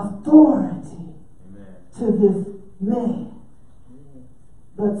authority to this man.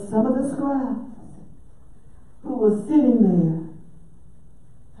 But some of the scribes who were sitting there,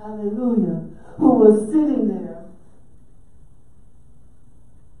 hallelujah, who were sitting there,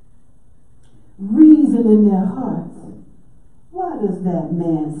 reason in their hearts, why does that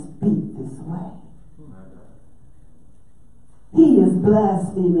man speak this way? He is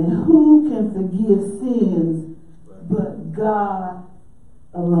blaspheming. Who can forgive sins but God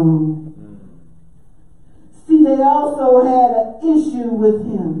alone? See, they also had an issue with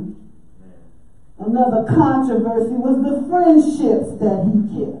him. Another controversy was the friendships that he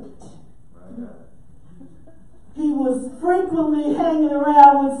kept. He was frequently hanging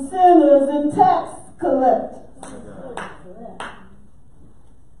around with sinners and tax collectors.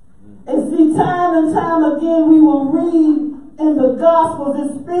 And see, time and time again we will read in the Gospels,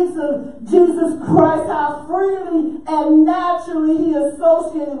 it speaks of Jesus Christ, how freely and naturally he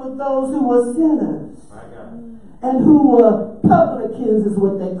associated with those who were sinners and who were publicans, is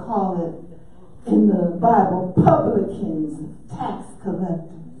what they call it in the Bible. Publicans, tax collectors.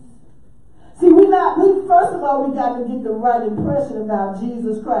 See, first of all, we got to get the right impression about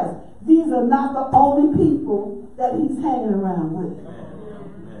Jesus Christ. These are not the only people that he's hanging around with.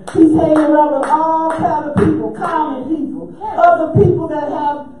 He's hanging around with all kinds of people, common people, other people that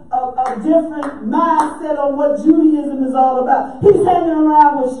have a different mindset on what Judaism is all about. He's hanging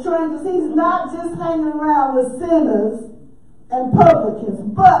around with strangers. He's not just hanging around with sinners and publicans,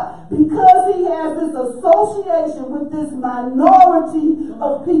 but because he has this association with this minority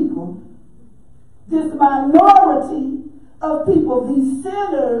of people, these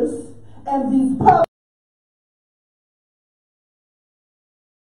sinners and these publicans,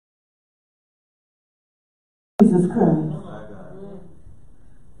 Jesus Christ.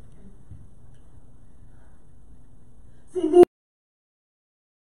 See,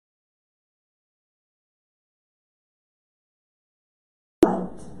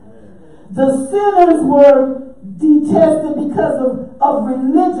 the sinners were detested because of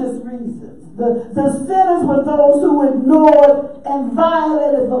religious reasons. The sinners were those who ignored and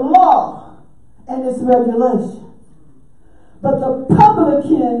violated the law and its regulations. But the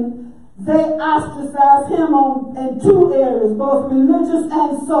publican, they ostracized him in two areas, both religious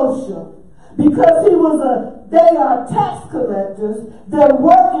and social. Because they are tax collectors, they're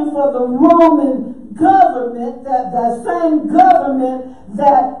working for the Roman government, that same government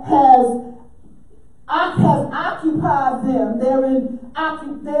that has occupied them. They're in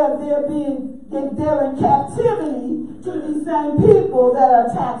captivity to these same people that are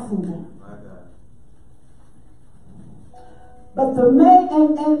taxing them. But the main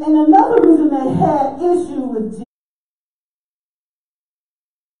and another reason they had issue with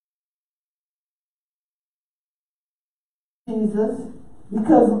Jesus,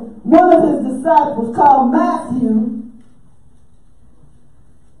 because one of his disciples called Matthew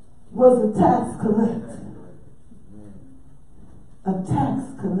was a tax collector. A tax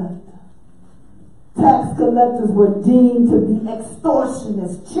collector. Tax collectors were deemed to be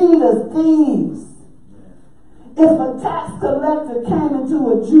extortionists, cheaters, thieves. If a tax collector came into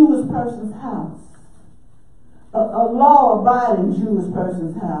a Jewish person's house, a law-abiding Jewish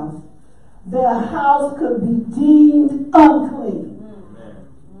person's house, their house could be deemed unclean.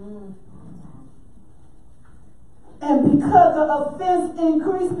 And because the offense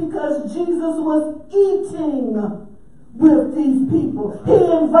increased, because Jesus was eating with these people, he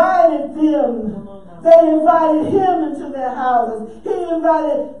invited them. They invited him into their houses. He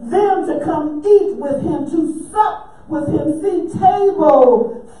invited them to come eat with him, to sup with him. See,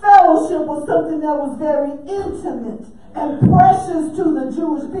 table fellowship was something that was very intimate and precious to the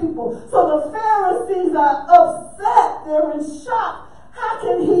Jewish people. So the Pharisees are upset. They're in shock. How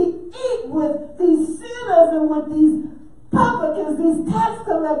can he eat with these sinners and with these publicans, these tax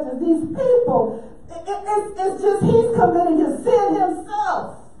collectors, these people? It's just he's committing his sin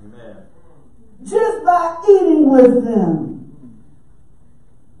himself. Amen. Just by eating with them.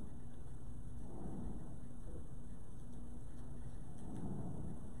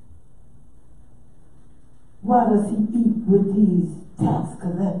 Why does he eat with these tax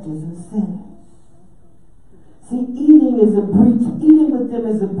collectors and sinners? See, eating with them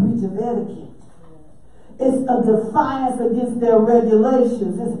is a breach of etiquette. It's a defiance against their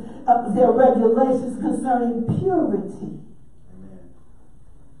regulations. It's their regulations concerning purity.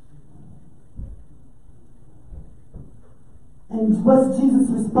 And what's Jesus'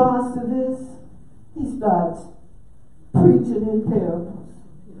 response to this? He starts preaching in parables.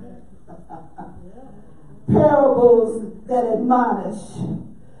 Parables that admonish,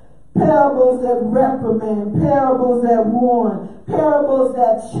 parables that reprimand, parables that warn, parables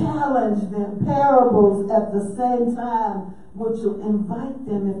that challenge them, parables at the same time which will invite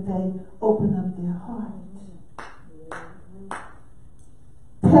them if they open up their heart.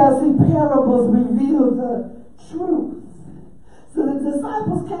 Parables reveal the truth. So the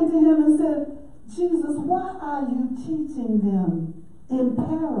disciples came to him and said, Jesus, why are you teaching them in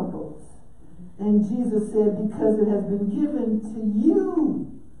parables? And Jesus said, because it has been given to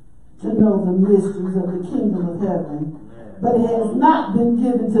you to know the mysteries of the kingdom of heaven, but it has not been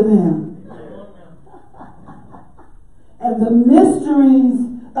given to them. And the mysteries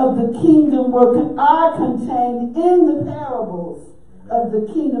of the kingdom are contained in the parables of the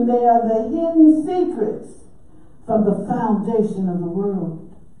kingdom. They are the hidden secrets from the foundation of the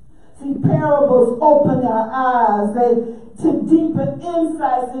world. See, parables open our eyes to deeper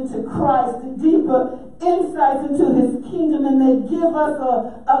insights into Christ, to deeper insights into his kingdom, and they give us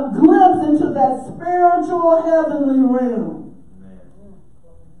a glimpse into that spiritual heavenly realm.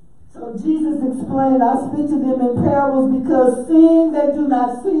 So Jesus explained, I speak to them in parables because seeing they do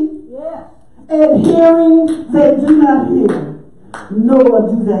not see, and hearing they do not hear, nor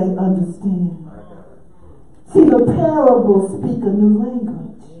do they understand. See, the parables speak a new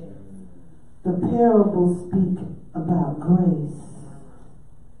language. The parables speak about grace.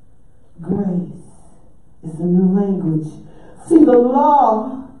 Grace is a new language. See, the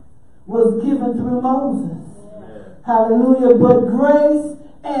law was given through Moses. Hallelujah. But grace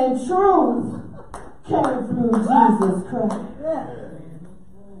and truth came through Jesus Christ.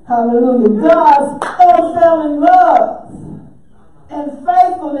 Hallelujah. God's unfailing love and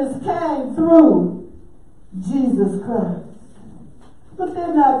faithfulness came through Jesus Christ. But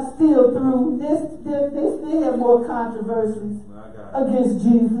they're not still through. They still have more controversies against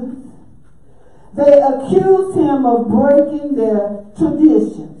Jesus. They accused him of breaking their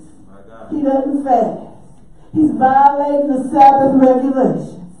traditions. He doesn't fast. He's violating the Sabbath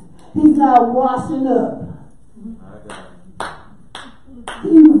regulations. He's not washing up.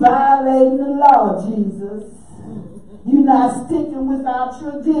 You violating the law, Jesus. You're not sticking with our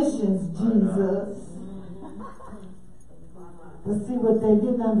traditions, Jesus. But see, what they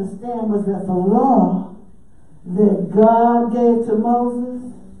didn't understand was that the law that God gave to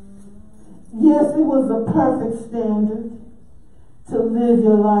Moses, yes, it was a perfect standard to live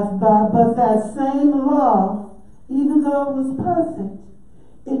your life by, but that same law, even though it was perfect,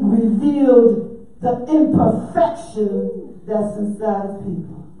 it revealed the imperfection that's inside of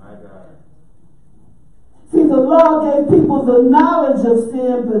people. My God. See, the law gave people the knowledge of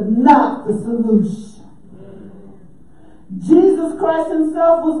sin, but not the solution. Jesus Christ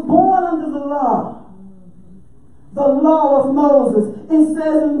himself was born under the law of Moses. It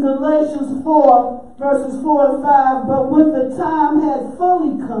says in Galatians 4, verses 4 and 5, but when the time had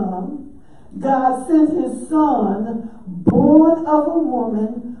fully come, God sent his son, born of a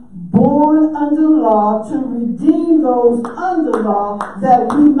woman, born under law, to redeem those under law,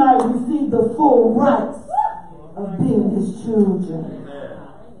 that we might receive the full rights of being his children.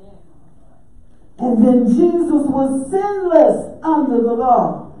 And then Jesus was sinless under the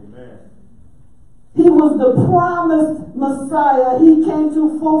law. Amen. He was the promised Messiah. He came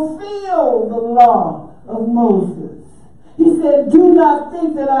to fulfill the law of Moses. He said, do not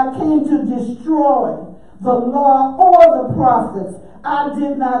think that I came to destroy the law or the prophets. I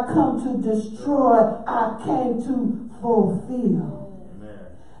did not come to destroy. I came to fulfill. Amen.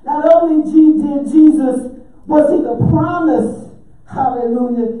 Not only did Jesus, was he the promise,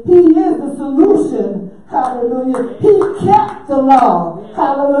 hallelujah, he is the solution, hallelujah. He kept the law,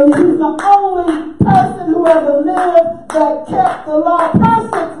 hallelujah. He's the only person who ever lived that kept the law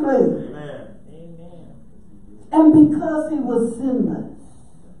perfectly. Amen. And because he was sinless,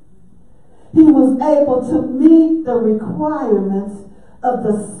 he was able to meet the requirements of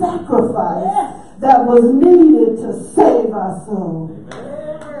the sacrifice that was needed to save our soul.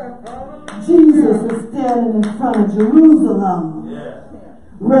 Jesus is standing in front of Jerusalem,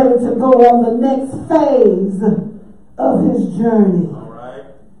 ready to go on the next phase of his journey. All right.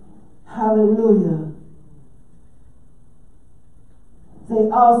 Hallelujah. They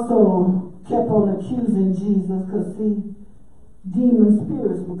also kept on accusing Jesus because, see, demon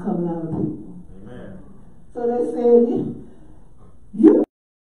spirits were coming out of people. Amen. So they said, you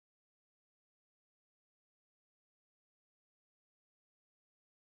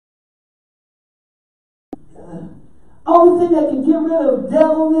only thing that can get rid of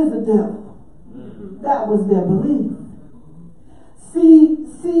devil is the devil. That was their belief. See,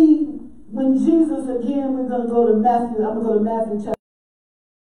 when Jesus, again, we're going to go to Matthew, I'm going to go to Matthew chapter.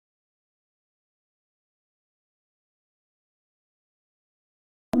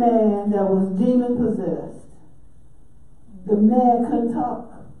 Man that was demon possessed. The man couldn't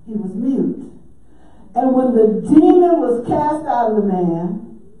talk. He was mute. And when the demon was cast out of the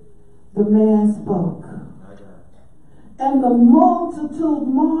man spoke. And the multitude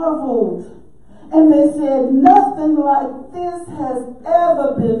marveled. And they said, nothing like this has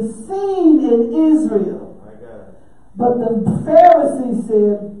ever been seen in Israel. But the Pharisees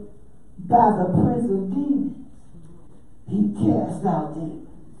said, by the prince of demons, he cast out demons.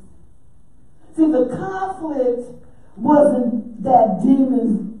 See, the conflict wasn't that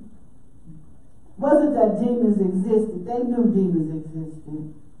demons existed. They knew demons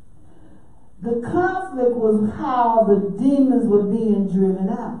existed. The conflict was how the demons were being driven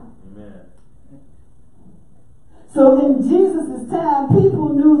out. Amen. So in Jesus' time, people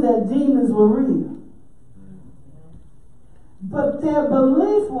knew that demons were real. But their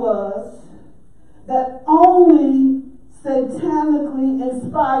belief was that only satanically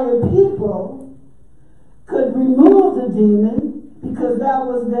inspired people could remove the demon, because that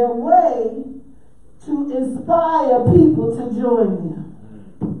was their way to inspire people to join them.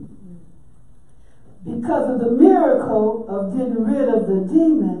 Because of the miracle of getting rid of the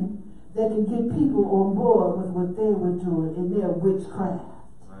demon, they could get people on board with what they were doing in their witchcraft,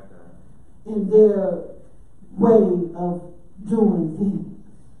 in their way of doing things.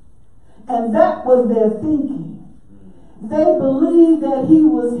 And that was their thinking. They believed that he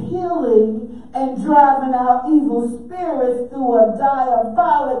was healing and driving out evil spirits through a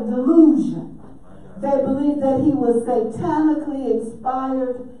diabolic delusion. They believed that he was satanically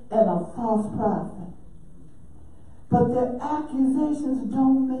inspired and a false prophet. But their accusations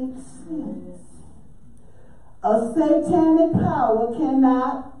don't make sense. A satanic power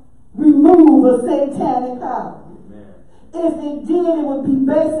cannot remove a satanic power. Amen. If it did, it would be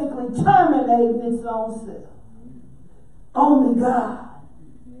basically terminating its own self. Only God.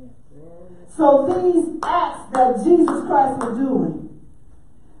 So these acts that Jesus Christ was doing,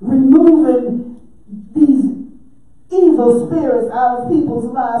 removing these evil spirits out of people's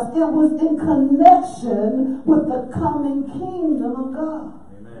lives, it was in connection with the coming kingdom of God.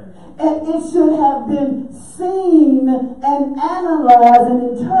 Amen. And it should have been seen and analyzed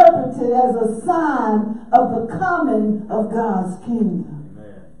and interpreted as a sign of the coming of God's kingdom.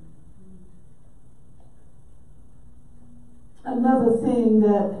 Amen. Another thing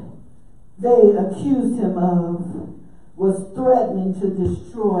that they accused him of was threatening to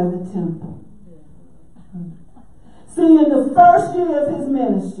destroy the temple. See, in the first year of his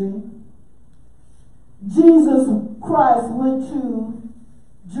ministry, Jesus Christ went to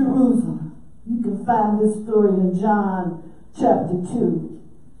Jerusalem. You can find this story in John chapter 2.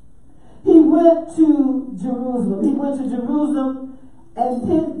 He went to Jerusalem.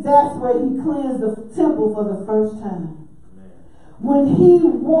 And that's where he cleansed the temple for the first time. When he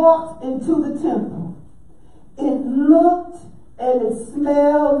walked into the temple, it looked and it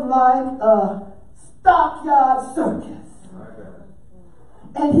smelled like a stockyard circus.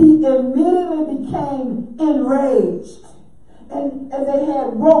 And he immediately became enraged. And they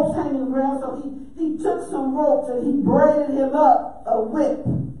had ropes hanging around, so he took some ropes and he braided him up a whip.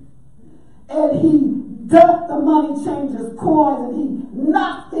 And he dumped the money changers' coins and he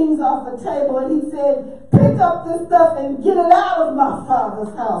knocked things off the table and he said, pick up this stuff and get it out of my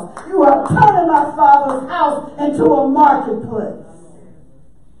father's house. You are turning my father's house into a marketplace.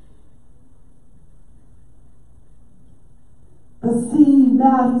 But see,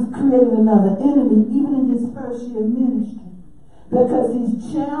 now he's created another enemy, even in his first year of ministry, because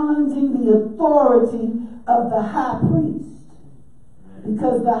he's challenging the authority of the high priest.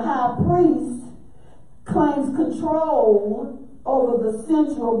 Because the high priest claims control over the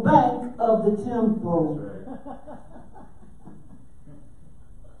central bank of the temple.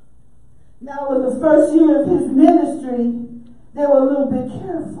 Now, in the first year of his ministry, they were a little bit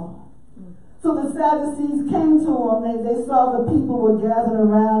careful. So the Sadducees came to him. They saw the people were gathered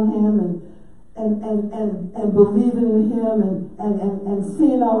around him and believing in him and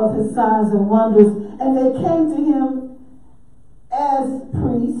seeing all of his signs and wonders. And they came to him as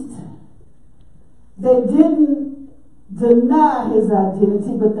priest. They didn't deny his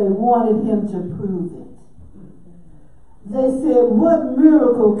identity, but they wanted him to prove it. They said, what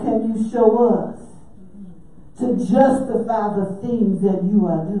miracle can you show us to justify the things that you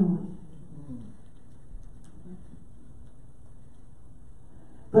are doing?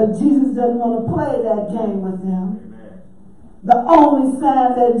 But Jesus doesn't want to play that game with them. Amen. The only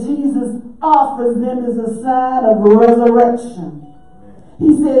sign that Jesus offers them is a sign of resurrection. Amen.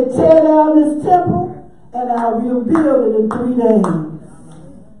 He said, tear down this temple and I'll rebuild it in 3 days.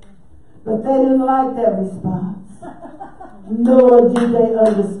 But they didn't like that response. Nor did they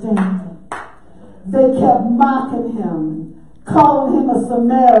understand it. They kept mocking him, calling him a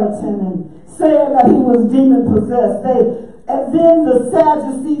Samaritan and saying that he was demon possessed. And then the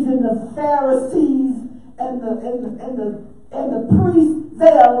Sadducees and the Pharisees and the priests,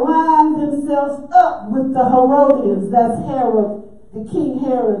 they aligned themselves up with the Herodians. That's Herod, the King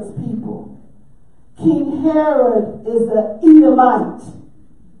Herod's people. King Herod is an Edomite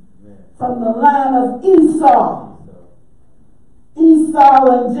from the line of Esau. Esau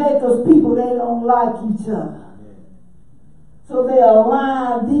and Jacob's people, they don't like each other. So they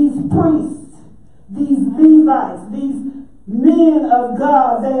align these priests, these Levites, these men of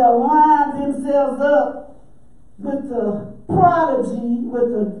God, they align themselves up with the prodigy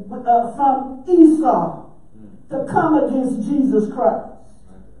from Esau to come against Jesus Christ,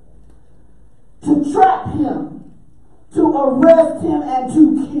 to trap him, to arrest him, and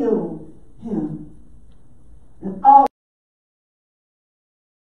to kill him. And all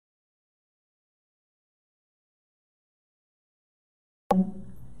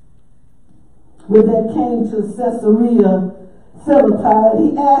when they came to Caesarea Philippi,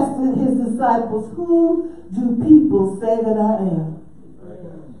 he asked his disciples, "Who do people say that I am?"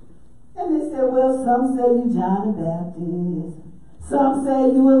 And they said, "Well, some say you John the Baptist. Some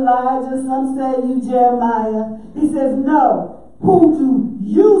say you Elijah. Some say you Jeremiah." He says, "No. Who do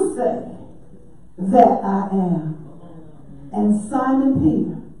you say that I am?" And Simon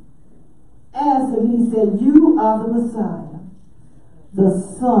Peter answered, he said, "You are the Messiah, the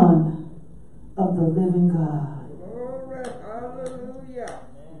Son of the living God." Glory, hallelujah.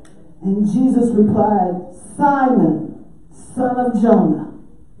 And Jesus replied, "Simon, son of Jonah,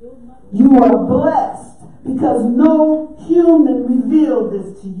 you are blessed because no human revealed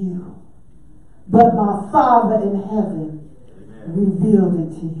this to you, but my Father in heaven revealed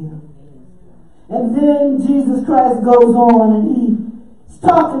it to you." And then Jesus Christ goes on and he's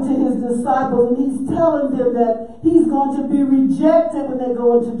talking to his disciples and he's telling them that he's going to be rejected when they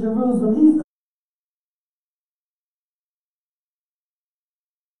go into Jerusalem. He's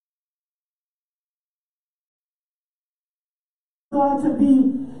going to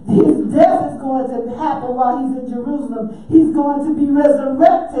be, his death is going to happen while he's in Jerusalem. He's going to be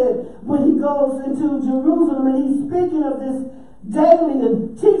resurrected when he goes into Jerusalem, and he's speaking of this daily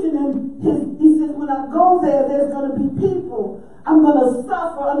and teaching them. He says, when I go there, there's going to be people. I'm going to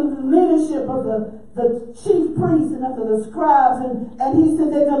suffer under the leadership of the chief priests and under the scribes, and he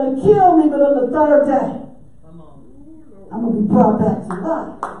said they're going to kill me, but on the third day I'm going to be brought back to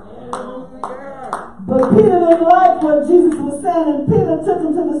life. But Peter didn't like what Jesus was saying, and Peter took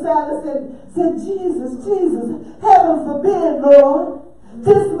him to the side and said, Jesus, heaven forbid, Lord.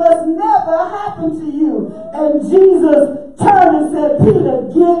 This must never happen to you. And Jesus turned and said, "Peter,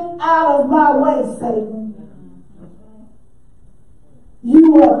 get out of my way, Satan.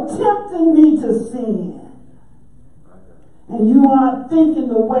 You are tempting me to sin. And you aren't thinking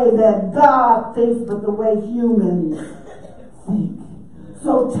the way that God thinks, but the way humans think.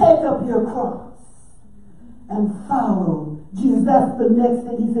 So take up your cross and follow Jesus." That's the next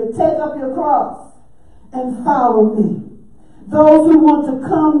thing. He said, take up your cross and follow me. Those who want to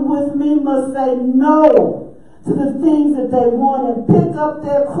come with me must say no to the things that they want and pick up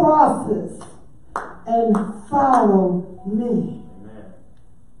their crosses and follow me. Amen.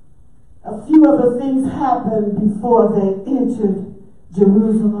 A few other things happened before they entered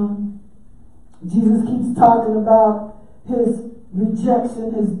Jerusalem. Jesus keeps talking about his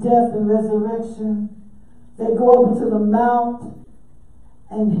rejection, his death and resurrection. They go over to the mount,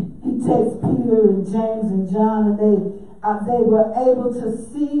 and he takes Peter and James and John, and they were able to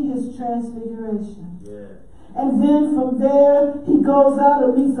see his transfiguration. Yeah. And then from there, he goes out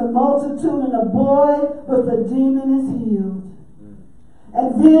and meets a multitude, and a boy with a demon is healed.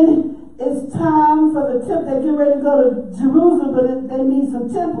 And then it's time for the temple. They get ready to go to Jerusalem, but they need some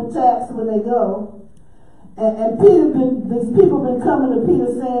temple tax when they go. And these people been coming to Peter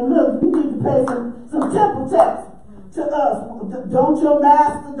saying, "Look, you need to pay some temple tax to us. Don't your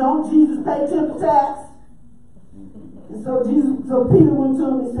master, don't Jesus pay temple tax?" And so Peter went to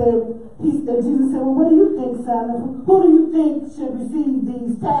him and Jesus said, "Well, what do you think, Simon? Who do you think should receive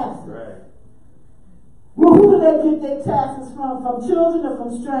these taxes?" Right. "Well, who do they get their taxes from? From children or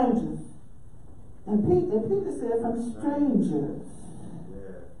from strangers?" And Peter said, "From strangers."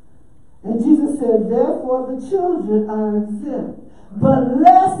 And Jesus said, "Therefore the children are exempt. But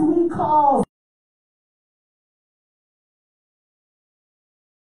lest we cause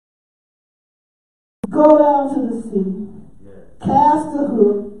go down to the sea, cast a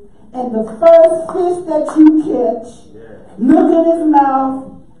hook, and the first fish that you catch, look in his mouth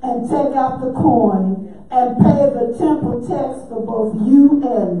and take out the coin and pay the temple tax for both you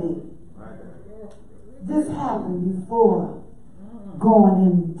and me." This happened before going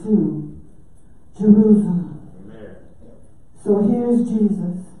into Jerusalem. Amen. So here's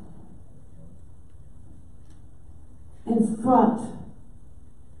Jesus in front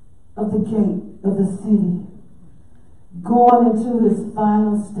of the gate of the city, going into his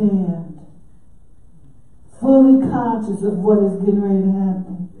final stand, fully conscious of what is getting ready to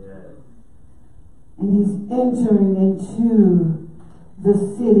happen. Yes. And he's entering into the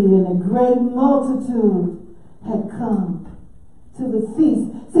city, and a great multitude had come to the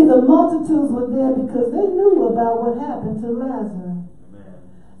feast. See, the multitudes were there because they knew about what happened to Lazarus. Amen.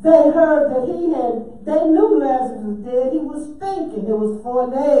 They heard that they knew Lazarus was dead. He was thinking it was 4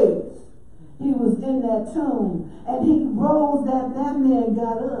 days. He was in that tomb. And he rose, that man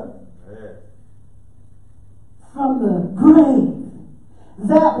got up from the grave.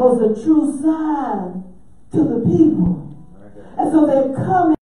 That was a true sign to the people. And so they're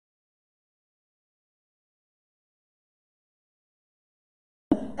coming.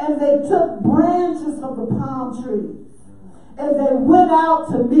 And they took branches from the palm trees. And they went out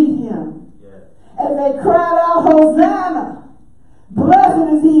to meet him. And they cried out, Hosanna!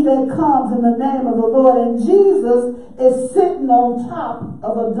 Blessed is he that comes in the name of the Lord. And Jesus is sitting on top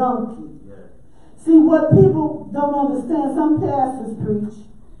of a donkey. See, what people don't understand, some pastors preach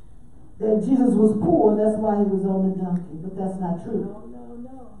that Jesus was poor, that's why he was on the donkey. But that's not true.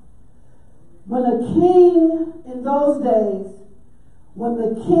 No. When a king in those days, when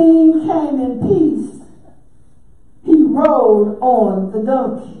the king came in peace, he rode on the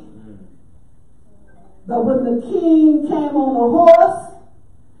donkey. But when the king came on a horse,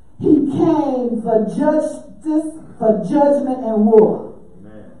 he came for justice, for judgment and war.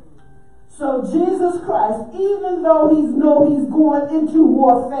 Amen. So Jesus Christ, even though he's going into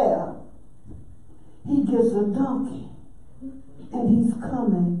warfare, he gets a donkey and he's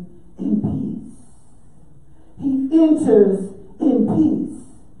coming in peace. He enters in peace.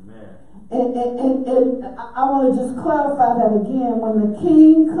 Amen. And I want to just clarify that again. When the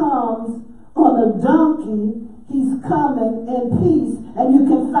king comes on a donkey, he's coming in peace. And you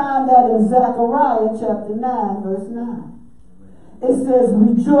can find that in Zechariah chapter 9, verse 9. It says,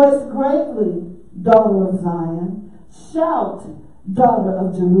 rejoice greatly, daughter of Zion. Shout, daughter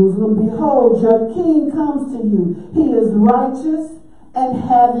of Jerusalem. Behold, your king comes to you. He is righteous and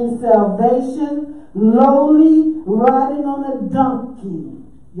having salvation, lowly, riding on a donkey.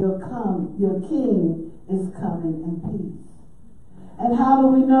 Your king is coming in peace. And how do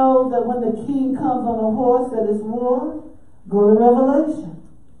we know that when the king comes on a horse that is war? Go to Revelation.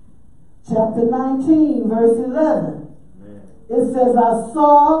 Chapter 19, verse 11. Amen. It says, I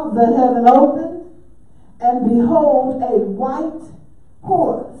saw the heaven open, and behold, a white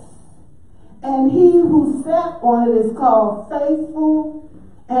horse. And he who sat on it is called Faithful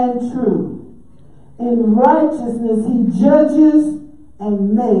and True. In righteousness he judges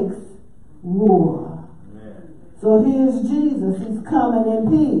and makes war. So here's Jesus. He's coming in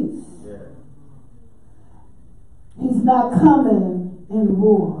peace. Yeah. He's not coming in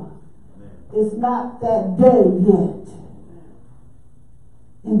war. Amen. It's not that day yet.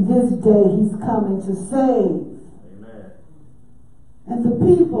 In this day, he's coming to save. Amen. And the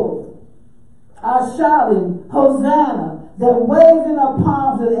people are shouting, Hosanna. They're waving their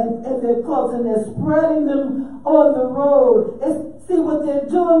palms and their cloaks, and they're spreading them on the road. See what they're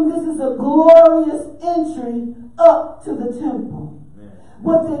doing? This is a glorious entry up to the temple. Amen.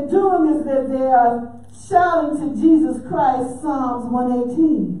 What they're doing is that they are shouting to Jesus Christ Psalms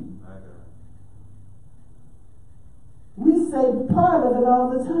 118. We say part of it all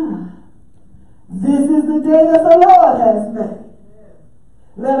the time. This is the day that the Lord has made.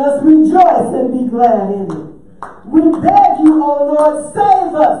 Let us rejoice and be glad in it. We beg you, O Lord,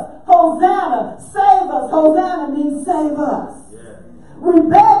 save us. Hosanna, save us. Hosanna means save us. We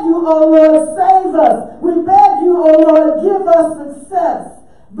beg you, O Lord, save us. We beg you, O Lord, give us success.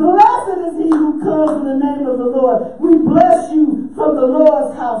 Blessed is he who comes in the name of the Lord. We bless you from the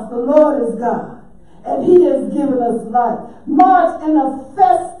Lord's house. The Lord is God, and he has given us life. March in a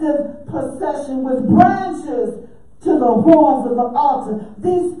festive procession with branches to the horns of the altar.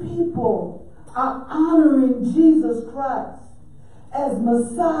 These people are honoring Jesus Christ as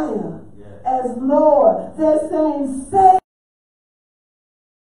Messiah, as Lord. They're saying, save.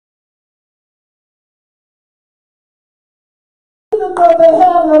 Even though they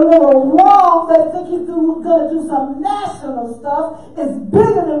have a little wrong, they think he's going to do some national stuff. It's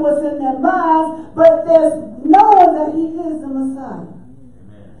bigger than what's in their minds, but there's knowing that he is the Messiah.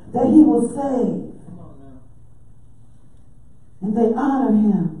 Amen. That he will save. And they honor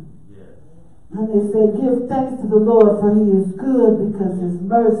him. Yeah. And they say, give thanks to the Lord, for he is good, because his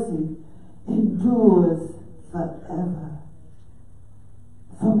mercy endures forever.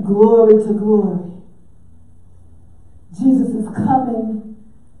 from glory to glory. Jesus is coming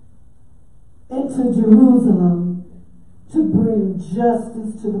into Jerusalem to bring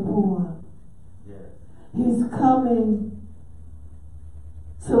justice to the poor. He's coming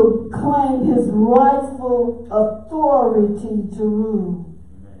to claim his rightful authority to rule.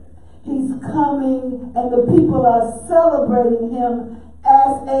 He's coming, and the people are celebrating him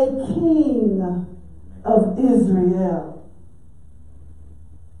as a king of Israel.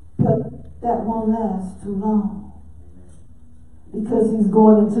 But that won't last too long, because he's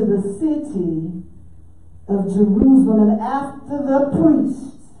going into the city of Jerusalem, and after the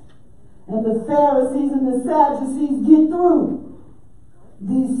priests and the Pharisees and the Sadducees get through,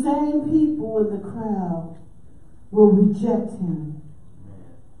 these same people in the crowd will reject him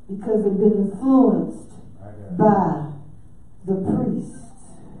because they've been influenced by the priests.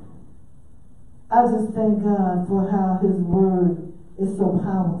 I just thank God for how his word is so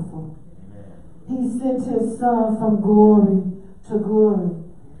powerful. He sent his son from glory to glory.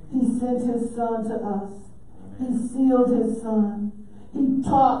 He sent his son to us. He sealed his son. He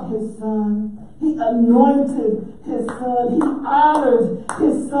taught his son. He anointed his son. He honored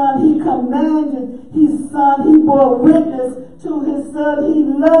his son. He commanded his son. He bore witness to his son. He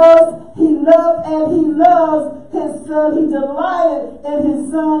loved, and he loves his son. He delighted in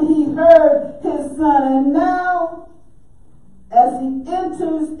his son. He heard his son. And now, as he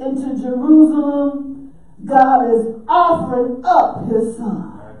enters into Jerusalem, God is offering up his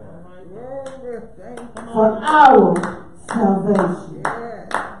son for our salvation.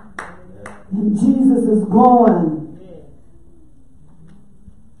 And Jesus is going,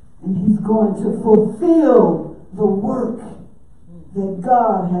 and he's going to fulfill the work that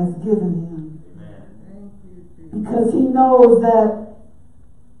God has given him. Because he knows that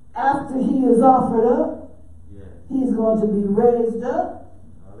after he is offered up, he's going to be raised up.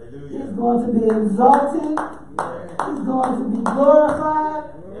 He's going to be exalted. He's going to be glorified.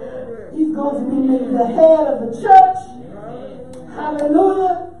 He's going to be made the head of the church.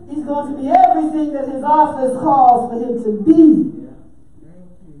 Hallelujah. He's going to be everything that his office calls for him to be.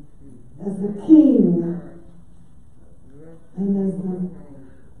 As the King and as the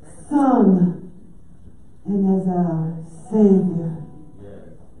Son and as our Savior.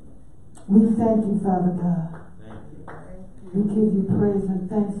 We thank you, Father God. We give you praise and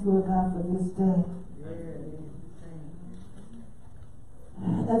thanks, Lord God, for this day.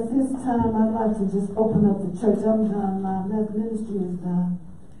 At this time, I'd like to just open up the church. I'm done. My ministry is done.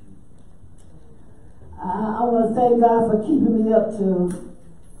 I want to thank God for keeping me up till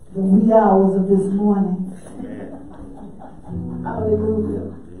the wee hours of this morning.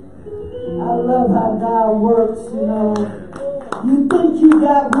 Hallelujah. I love how God works, you know. You think you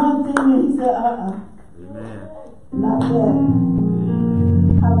got one thing and he said, not that.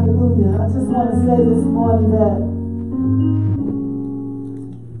 Hallelujah. I just want to say this morning that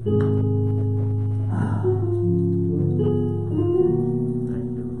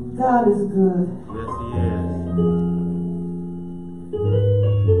God is good. Yes, he is.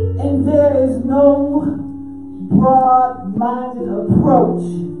 And there is no broad-minded approach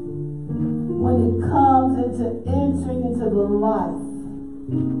when it comes into entering into the life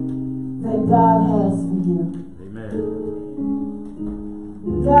that God has for you. Amen.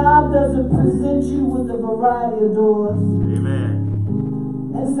 God doesn't present you with a variety of doors. Amen.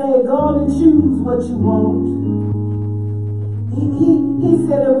 And say, go on and choose what you want. He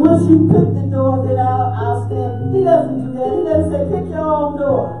said that once you pick the door, then I'll stand. He doesn't do that. He doesn't say, pick your own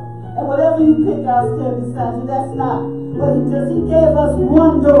door. And whatever you pick, I'll stand beside you. That's not what he does. He gave us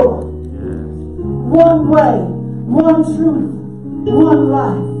one door, one way, one truth, one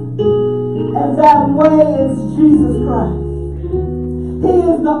life. And that way is Jesus Christ. He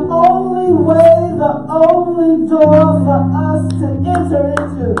is the only way, the only door for us to enter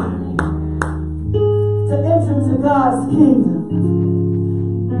into God's kingdom.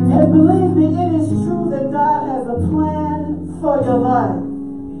 And believe me, it is true that God has a plan for your life.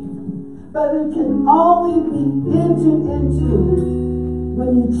 But it can only be entered into when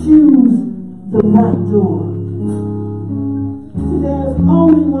you choose the right door. See, there is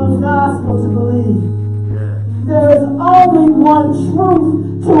only one gospel to believe. There is only one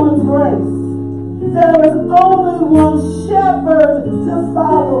truth to embrace. There is only one shepherd to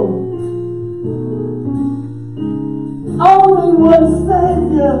follow. Only one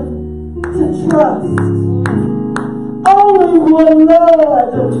Savior to trust. Only one Lord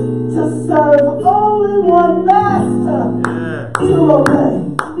to serve. Only one Master to obey.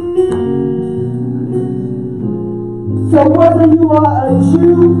 So whether you are a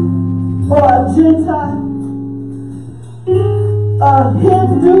Jew or a Gentile, a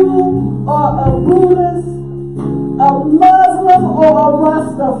Hindu or a Buddhist, a Muslim or a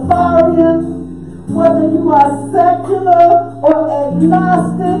Rastafarian, whether you are secular or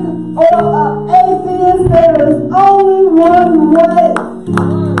agnostic or an atheist, there is only one way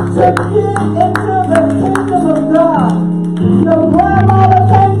to get into the kingdom of God. Your grandmother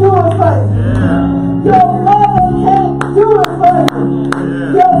can't do it for you. Your mother can't do it for you.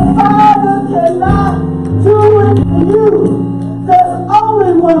 Your father cannot do it for you. There's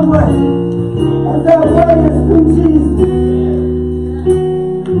only one way, and that way is through Jesus.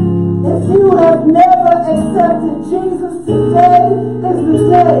 If you have never accepted Jesus, today is the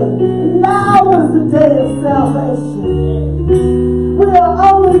day. Now is the day of salvation. We are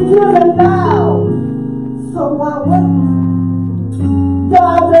only given now. So why wait?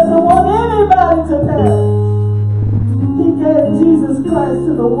 God doesn't want anybody to perish. He gave Jesus Christ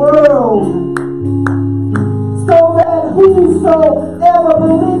to the world so that whosoever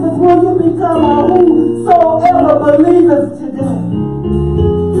believeth, will you become a whosoever believeth today?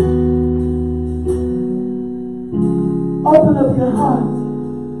 Open up your heart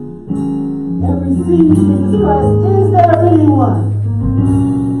and receive Jesus Christ. Is there anyone,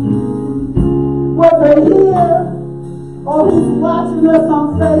 whether here or who's watching us on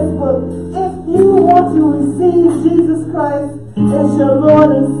Facebook, if you want to receive Jesus Christ as your Lord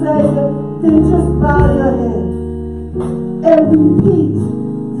and Savior, then just bow your head and repeat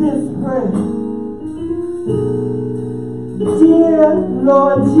this prayer. Dear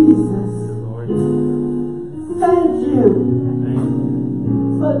Lord Jesus, thank you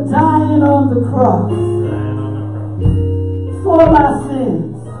for dying on the cross for my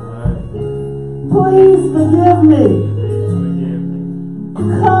sins. Please forgive me.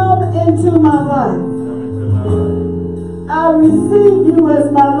 Come into my life. I receive you as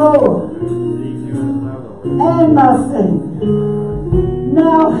my Lord and my Savior.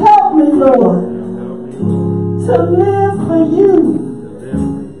 Now help me, Lord, to live for you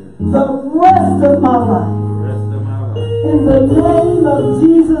the rest of my life. In the name of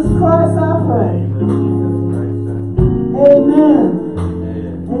Jesus Christ I pray. Amen.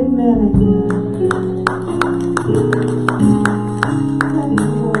 Amen. Thank you,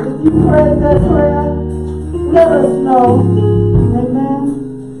 Lord. If you prayed that prayer, let us know. Amen.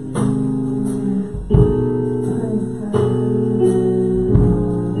 Praise God.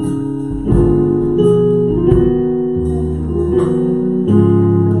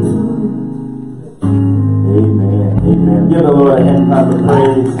 Amen. Give the Lord a hand clap of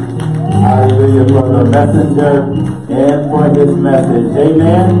praise. Hallelujah for the messenger and for his message.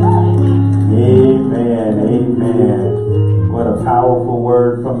 Amen. Amen. Amen. What a powerful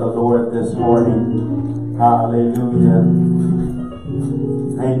word from the Lord this morning. Hallelujah.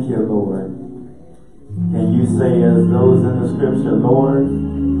 Thank you, Lord. Can you say as those in the scripture, Lord,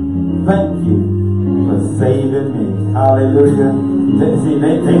 thank you for saving me. Hallelujah.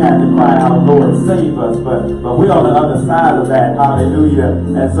 They had to cry out, Lord, save us. But we're on the other side of that. Hallelujah.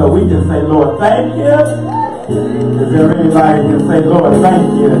 And so we can say, Lord, thank you. Is there anybody who can say, Lord,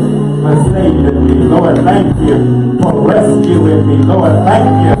 thank you for saving me? Lord, thank you for rescuing me. Lord, thank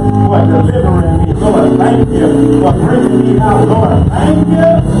you for delivering me. Lord, thank you for bringing me out. Lord, thank you.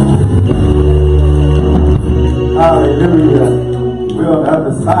 Hallelujah. We're on the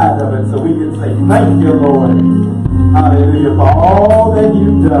other side of it, so we can say, thank you, Lord. Hallelujah, for all that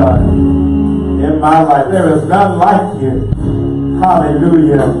you've done in my life. There is none like you.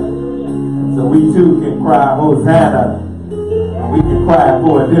 Hallelujah. So we too can cry, Hosanna. And we can cry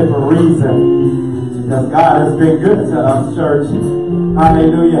for a different reason. Because God has been good to us, church.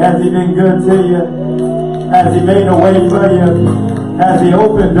 Hallelujah. Has he been good to you? Has he made a way for you? Has he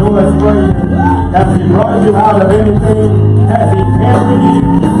opened doors for you? Has he brought you out of anything? Has he carried you?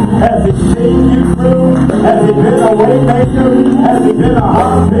 Has he seen you through? Has he been a way maker? Has he been a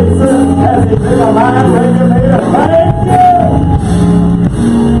heart fixer? Has he been a line regulator? Thank you!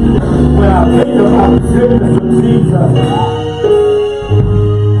 When I think about the goodness of Jesus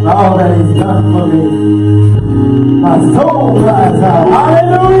and all that he's done for me, my soul cries out,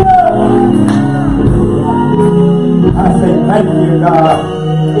 hallelujah! I say, thank you, God.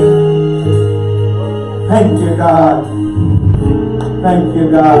 Thank you, God. Thank you,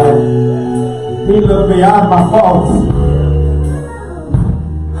 God. He looked beyond my faults.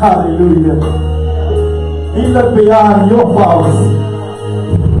 Hallelujah. He looked beyond your faults.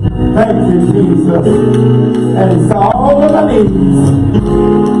 Thank you, Jesus. And he saw all of my needs.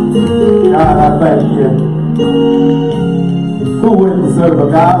 God, I thank you. Who wouldn't serve a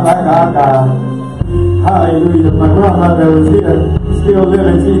God like our God? Hallelujah. If my grandmother was here, still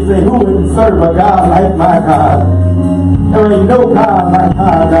living, she'd say, who wouldn't serve a God like my God? There ain't no God like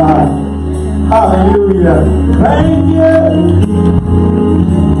our God. Hallelujah. Thank you.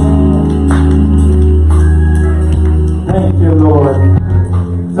 Thank you, Lord.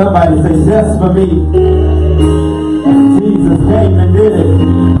 Somebody say, just for me. Jesus came and did it.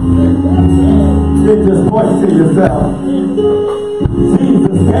 Then just point to yourself.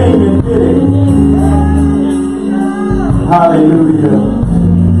 Jesus came and did it. Hallelujah.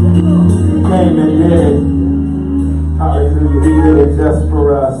 Came and did it. Hallelujah. He did it just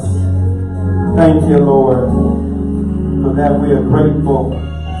for us. Thank you, Lord. For that we are grateful.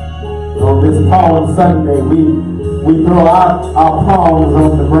 On this Palm Sunday, we throw out our palms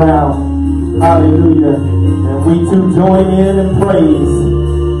on the ground. Hallelujah. And we too join in praise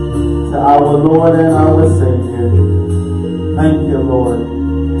to our Lord and our Savior. Thank you, Lord.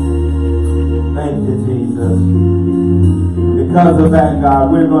 Thank you, Jesus. Because of that,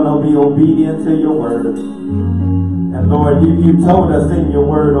 God, we're going to be obedient to your word. And Lord, you told us in your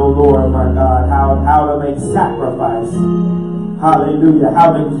word, oh Lord, my God, how to make sacrifice. Hallelujah.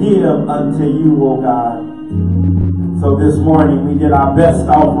 How to give unto you, oh God. So this morning we did our best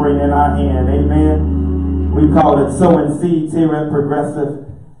offering in our hand. Amen. We call it sowing seeds here at Progressive.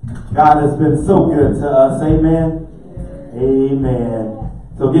 God has been so good to us. Amen. Amen.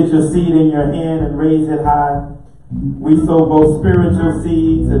 So get your seed in your hand and raise it high. We sow both spiritual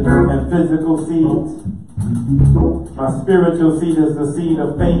seeds and physical seeds. My spiritual seed is the seed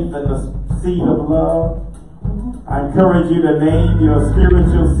of faith and the seed of love. I encourage you to name your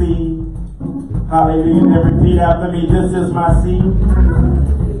spiritual seed. Hallelujah. Then repeat after me. This is my seed.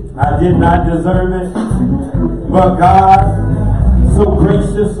 I did not deserve it, but God so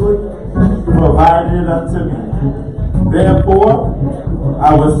graciously provided it unto me. Therefore,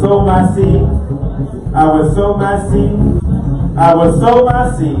 I will sow my seed. I will sow my seed. I will sow my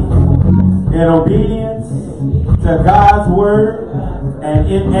seed in obedience to God's word and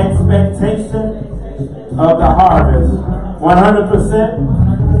in expectation of the harvest.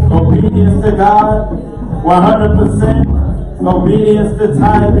 100% obedience to God, 100% obedience to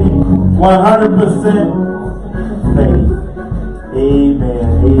tithing, 100% faith. Amen.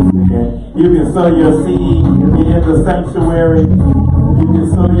 Amen. You can sow your seed in the sanctuary. You can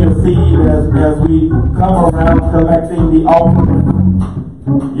sow your seed as we come around collecting the offering.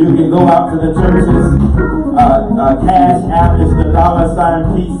 You can go out to the church's cash app is the $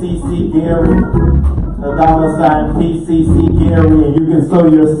 PCC Gary. The $ PCC Gary, and you can sow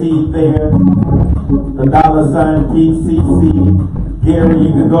your seed there. The $ PCC Gary.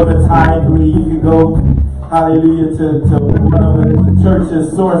 You can go to Tidely. You can go, hallelujah, to one of the church's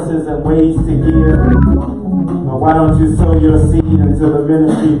sources and ways to give. But why don't you sow your seed into the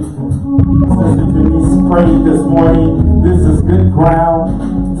ministry? Sister Denise prayed this morning. This is good ground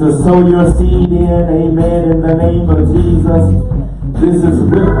to sow your seed in. Amen. In the name of Jesus. This is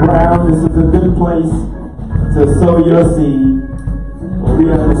good ground. This is a good place to sow your seed. We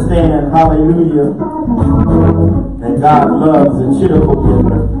understand, hallelujah, that God loves a cheerful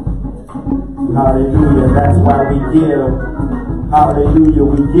giver. Hallelujah. That's why we give. Hallelujah.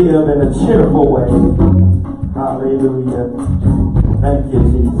 We give in a cheerful way. Hallelujah. Thank you,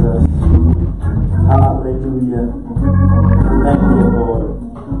 Jesus. Hallelujah. Thank you, Lord.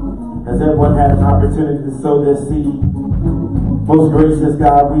 Has everyone had an opportunity to sow their seed? Most gracious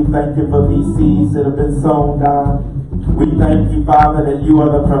God, we thank you for these seeds that have been sown, God. We thank you, Father, that you are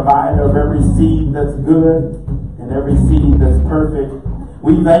the provider of every seed that's good and every seed that's perfect.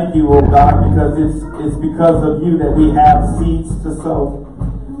 We thank you, oh God, because it's because of you that we have seeds to sow.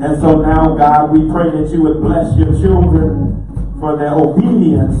 And so now, God, we pray that you would bless your children for their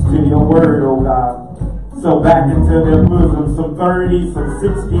obedience to your word, oh God. So back into their bosom, some 30, some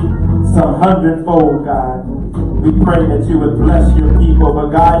 60, some 100-fold, God. We pray that you would bless your people. But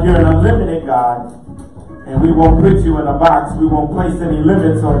God, you're an unlimited God. And we won't put you in a box. We won't place any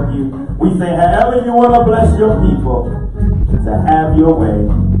limits on you. We say, however you want to bless your people, to have your way.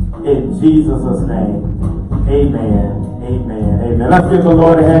 In Jesus' name. Amen. Amen. Amen. Let's give the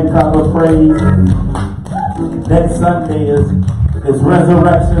Lord a hand clap of praise. Next Sunday is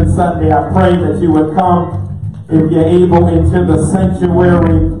Resurrection Sunday. I pray that you would come, if you're able, into the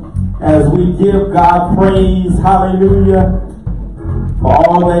sanctuary as we give God praise. Hallelujah. For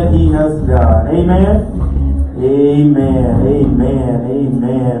all that he has done. Amen. Amen. Amen.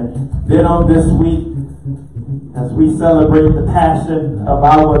 Amen. Then on this week, as we celebrate the passion of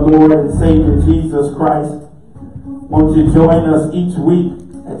our Lord and Savior Jesus Christ, won't you join us each week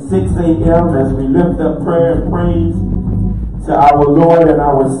at 6 a.m. as we lift up prayer and praise to our Lord and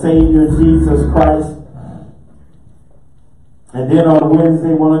our Savior Jesus Christ. And then on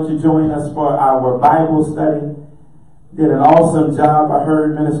Wednesday, why don't you join us for our Bible study did an awesome job. I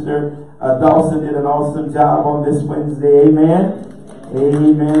heard Minister Dawson did an awesome job on this Wednesday. Amen.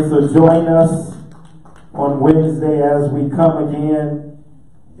 Amen. So join us on Wednesday as we come again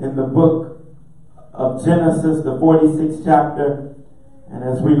in the book of Genesis, the 46th chapter, and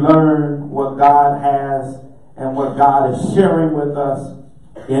as we learn what God has and what God is sharing with us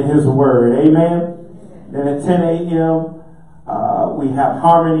in His Word. Amen. Then at 10 a.m., we have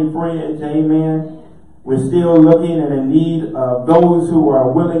Harmony Bridge. Amen. We're still looking and in need of those who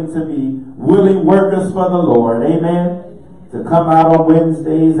are willing to be willing workers for the Lord. Amen. To come out on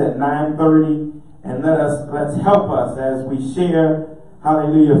Wednesdays at 9:30 and let's help us as we share,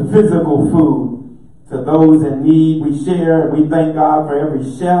 hallelujah, physical food to those in need. We share and we thank God for every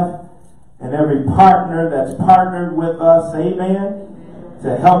chef and every partner that's partnered with us. Amen.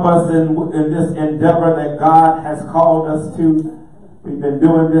 To help us in this endeavor that God has called us to. We've been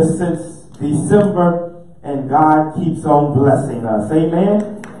doing this since December, and God keeps on blessing us.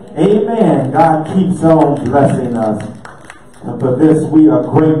 Amen. Amen. God keeps on blessing us. And for this, we are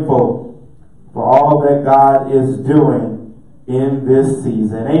grateful for all that God is doing in this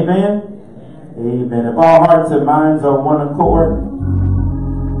season. Amen. Amen. If our hearts and minds are one accord,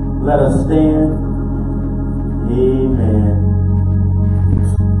 let us stand. Amen.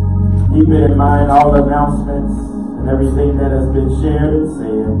 Keep it in mind, all the announcements and everything that has been shared and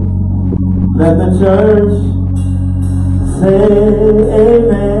said. Let the church say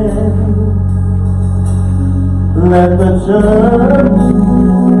amen. Let the church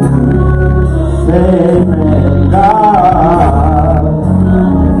say amen. God.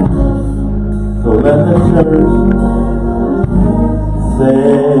 So let the church say,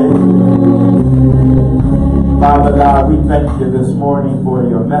 Father God, we thank you this morning for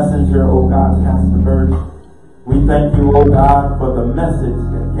your messenger, oh God, Pastor Bert. We thank you, oh God, for the message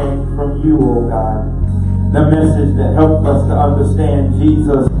that came from you, oh God. The message that helped us to understand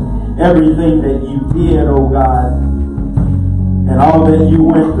Jesus, everything that you did, oh God, and all that you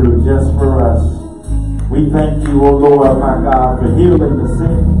went through just for us. We thank you, oh Lord, my God, for healing the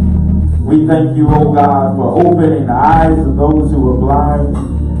sick. We thank you, oh God, for opening the eyes of those who are blind.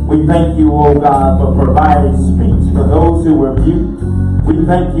 We thank you, oh God, for providing speech for those who are mute. We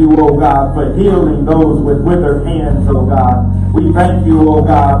thank you, oh God, for healing those with withered hands, oh God. We thank you, oh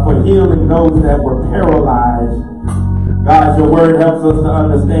God, for healing those that were paralyzed. God, your word helps us to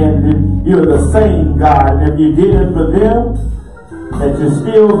understand that you're the same God. And if you did it for them, that you're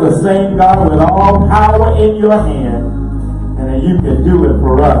still the same God with all power in your hand. And that you can do it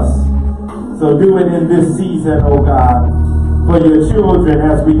for us. So do it in this season, oh God, for your children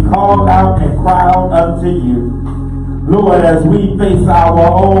as we call out and cry out unto you. Lord, as we face our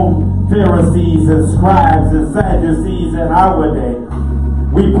own Pharisees and scribes and Sadducees in our day,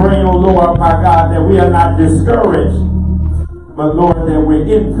 we pray, oh Lord, my God, that we are not discouraged, but Lord, that we're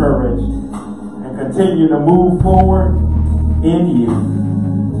encouraged and continue to move forward in you.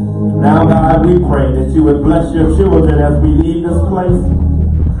 Now, God, we pray that you would bless your children as we leave this place,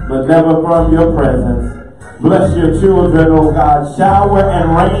 but never from your presence. Bless your children, oh God. Shower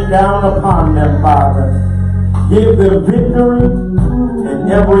and rain down upon them, Father. Give them victory in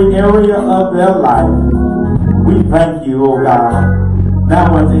every area of their life. We thank you, oh God.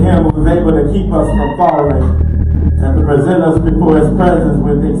 Now unto him who is able to keep us from falling and to present us before his presence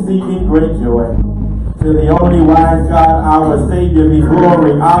with exceeding great joy. To the only wise God, our Savior, be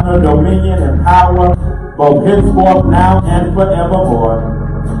glory, honor, dominion, and power, both henceforth, now, and forevermore.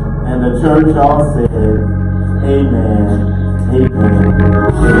 And the church all said, amen. Amen.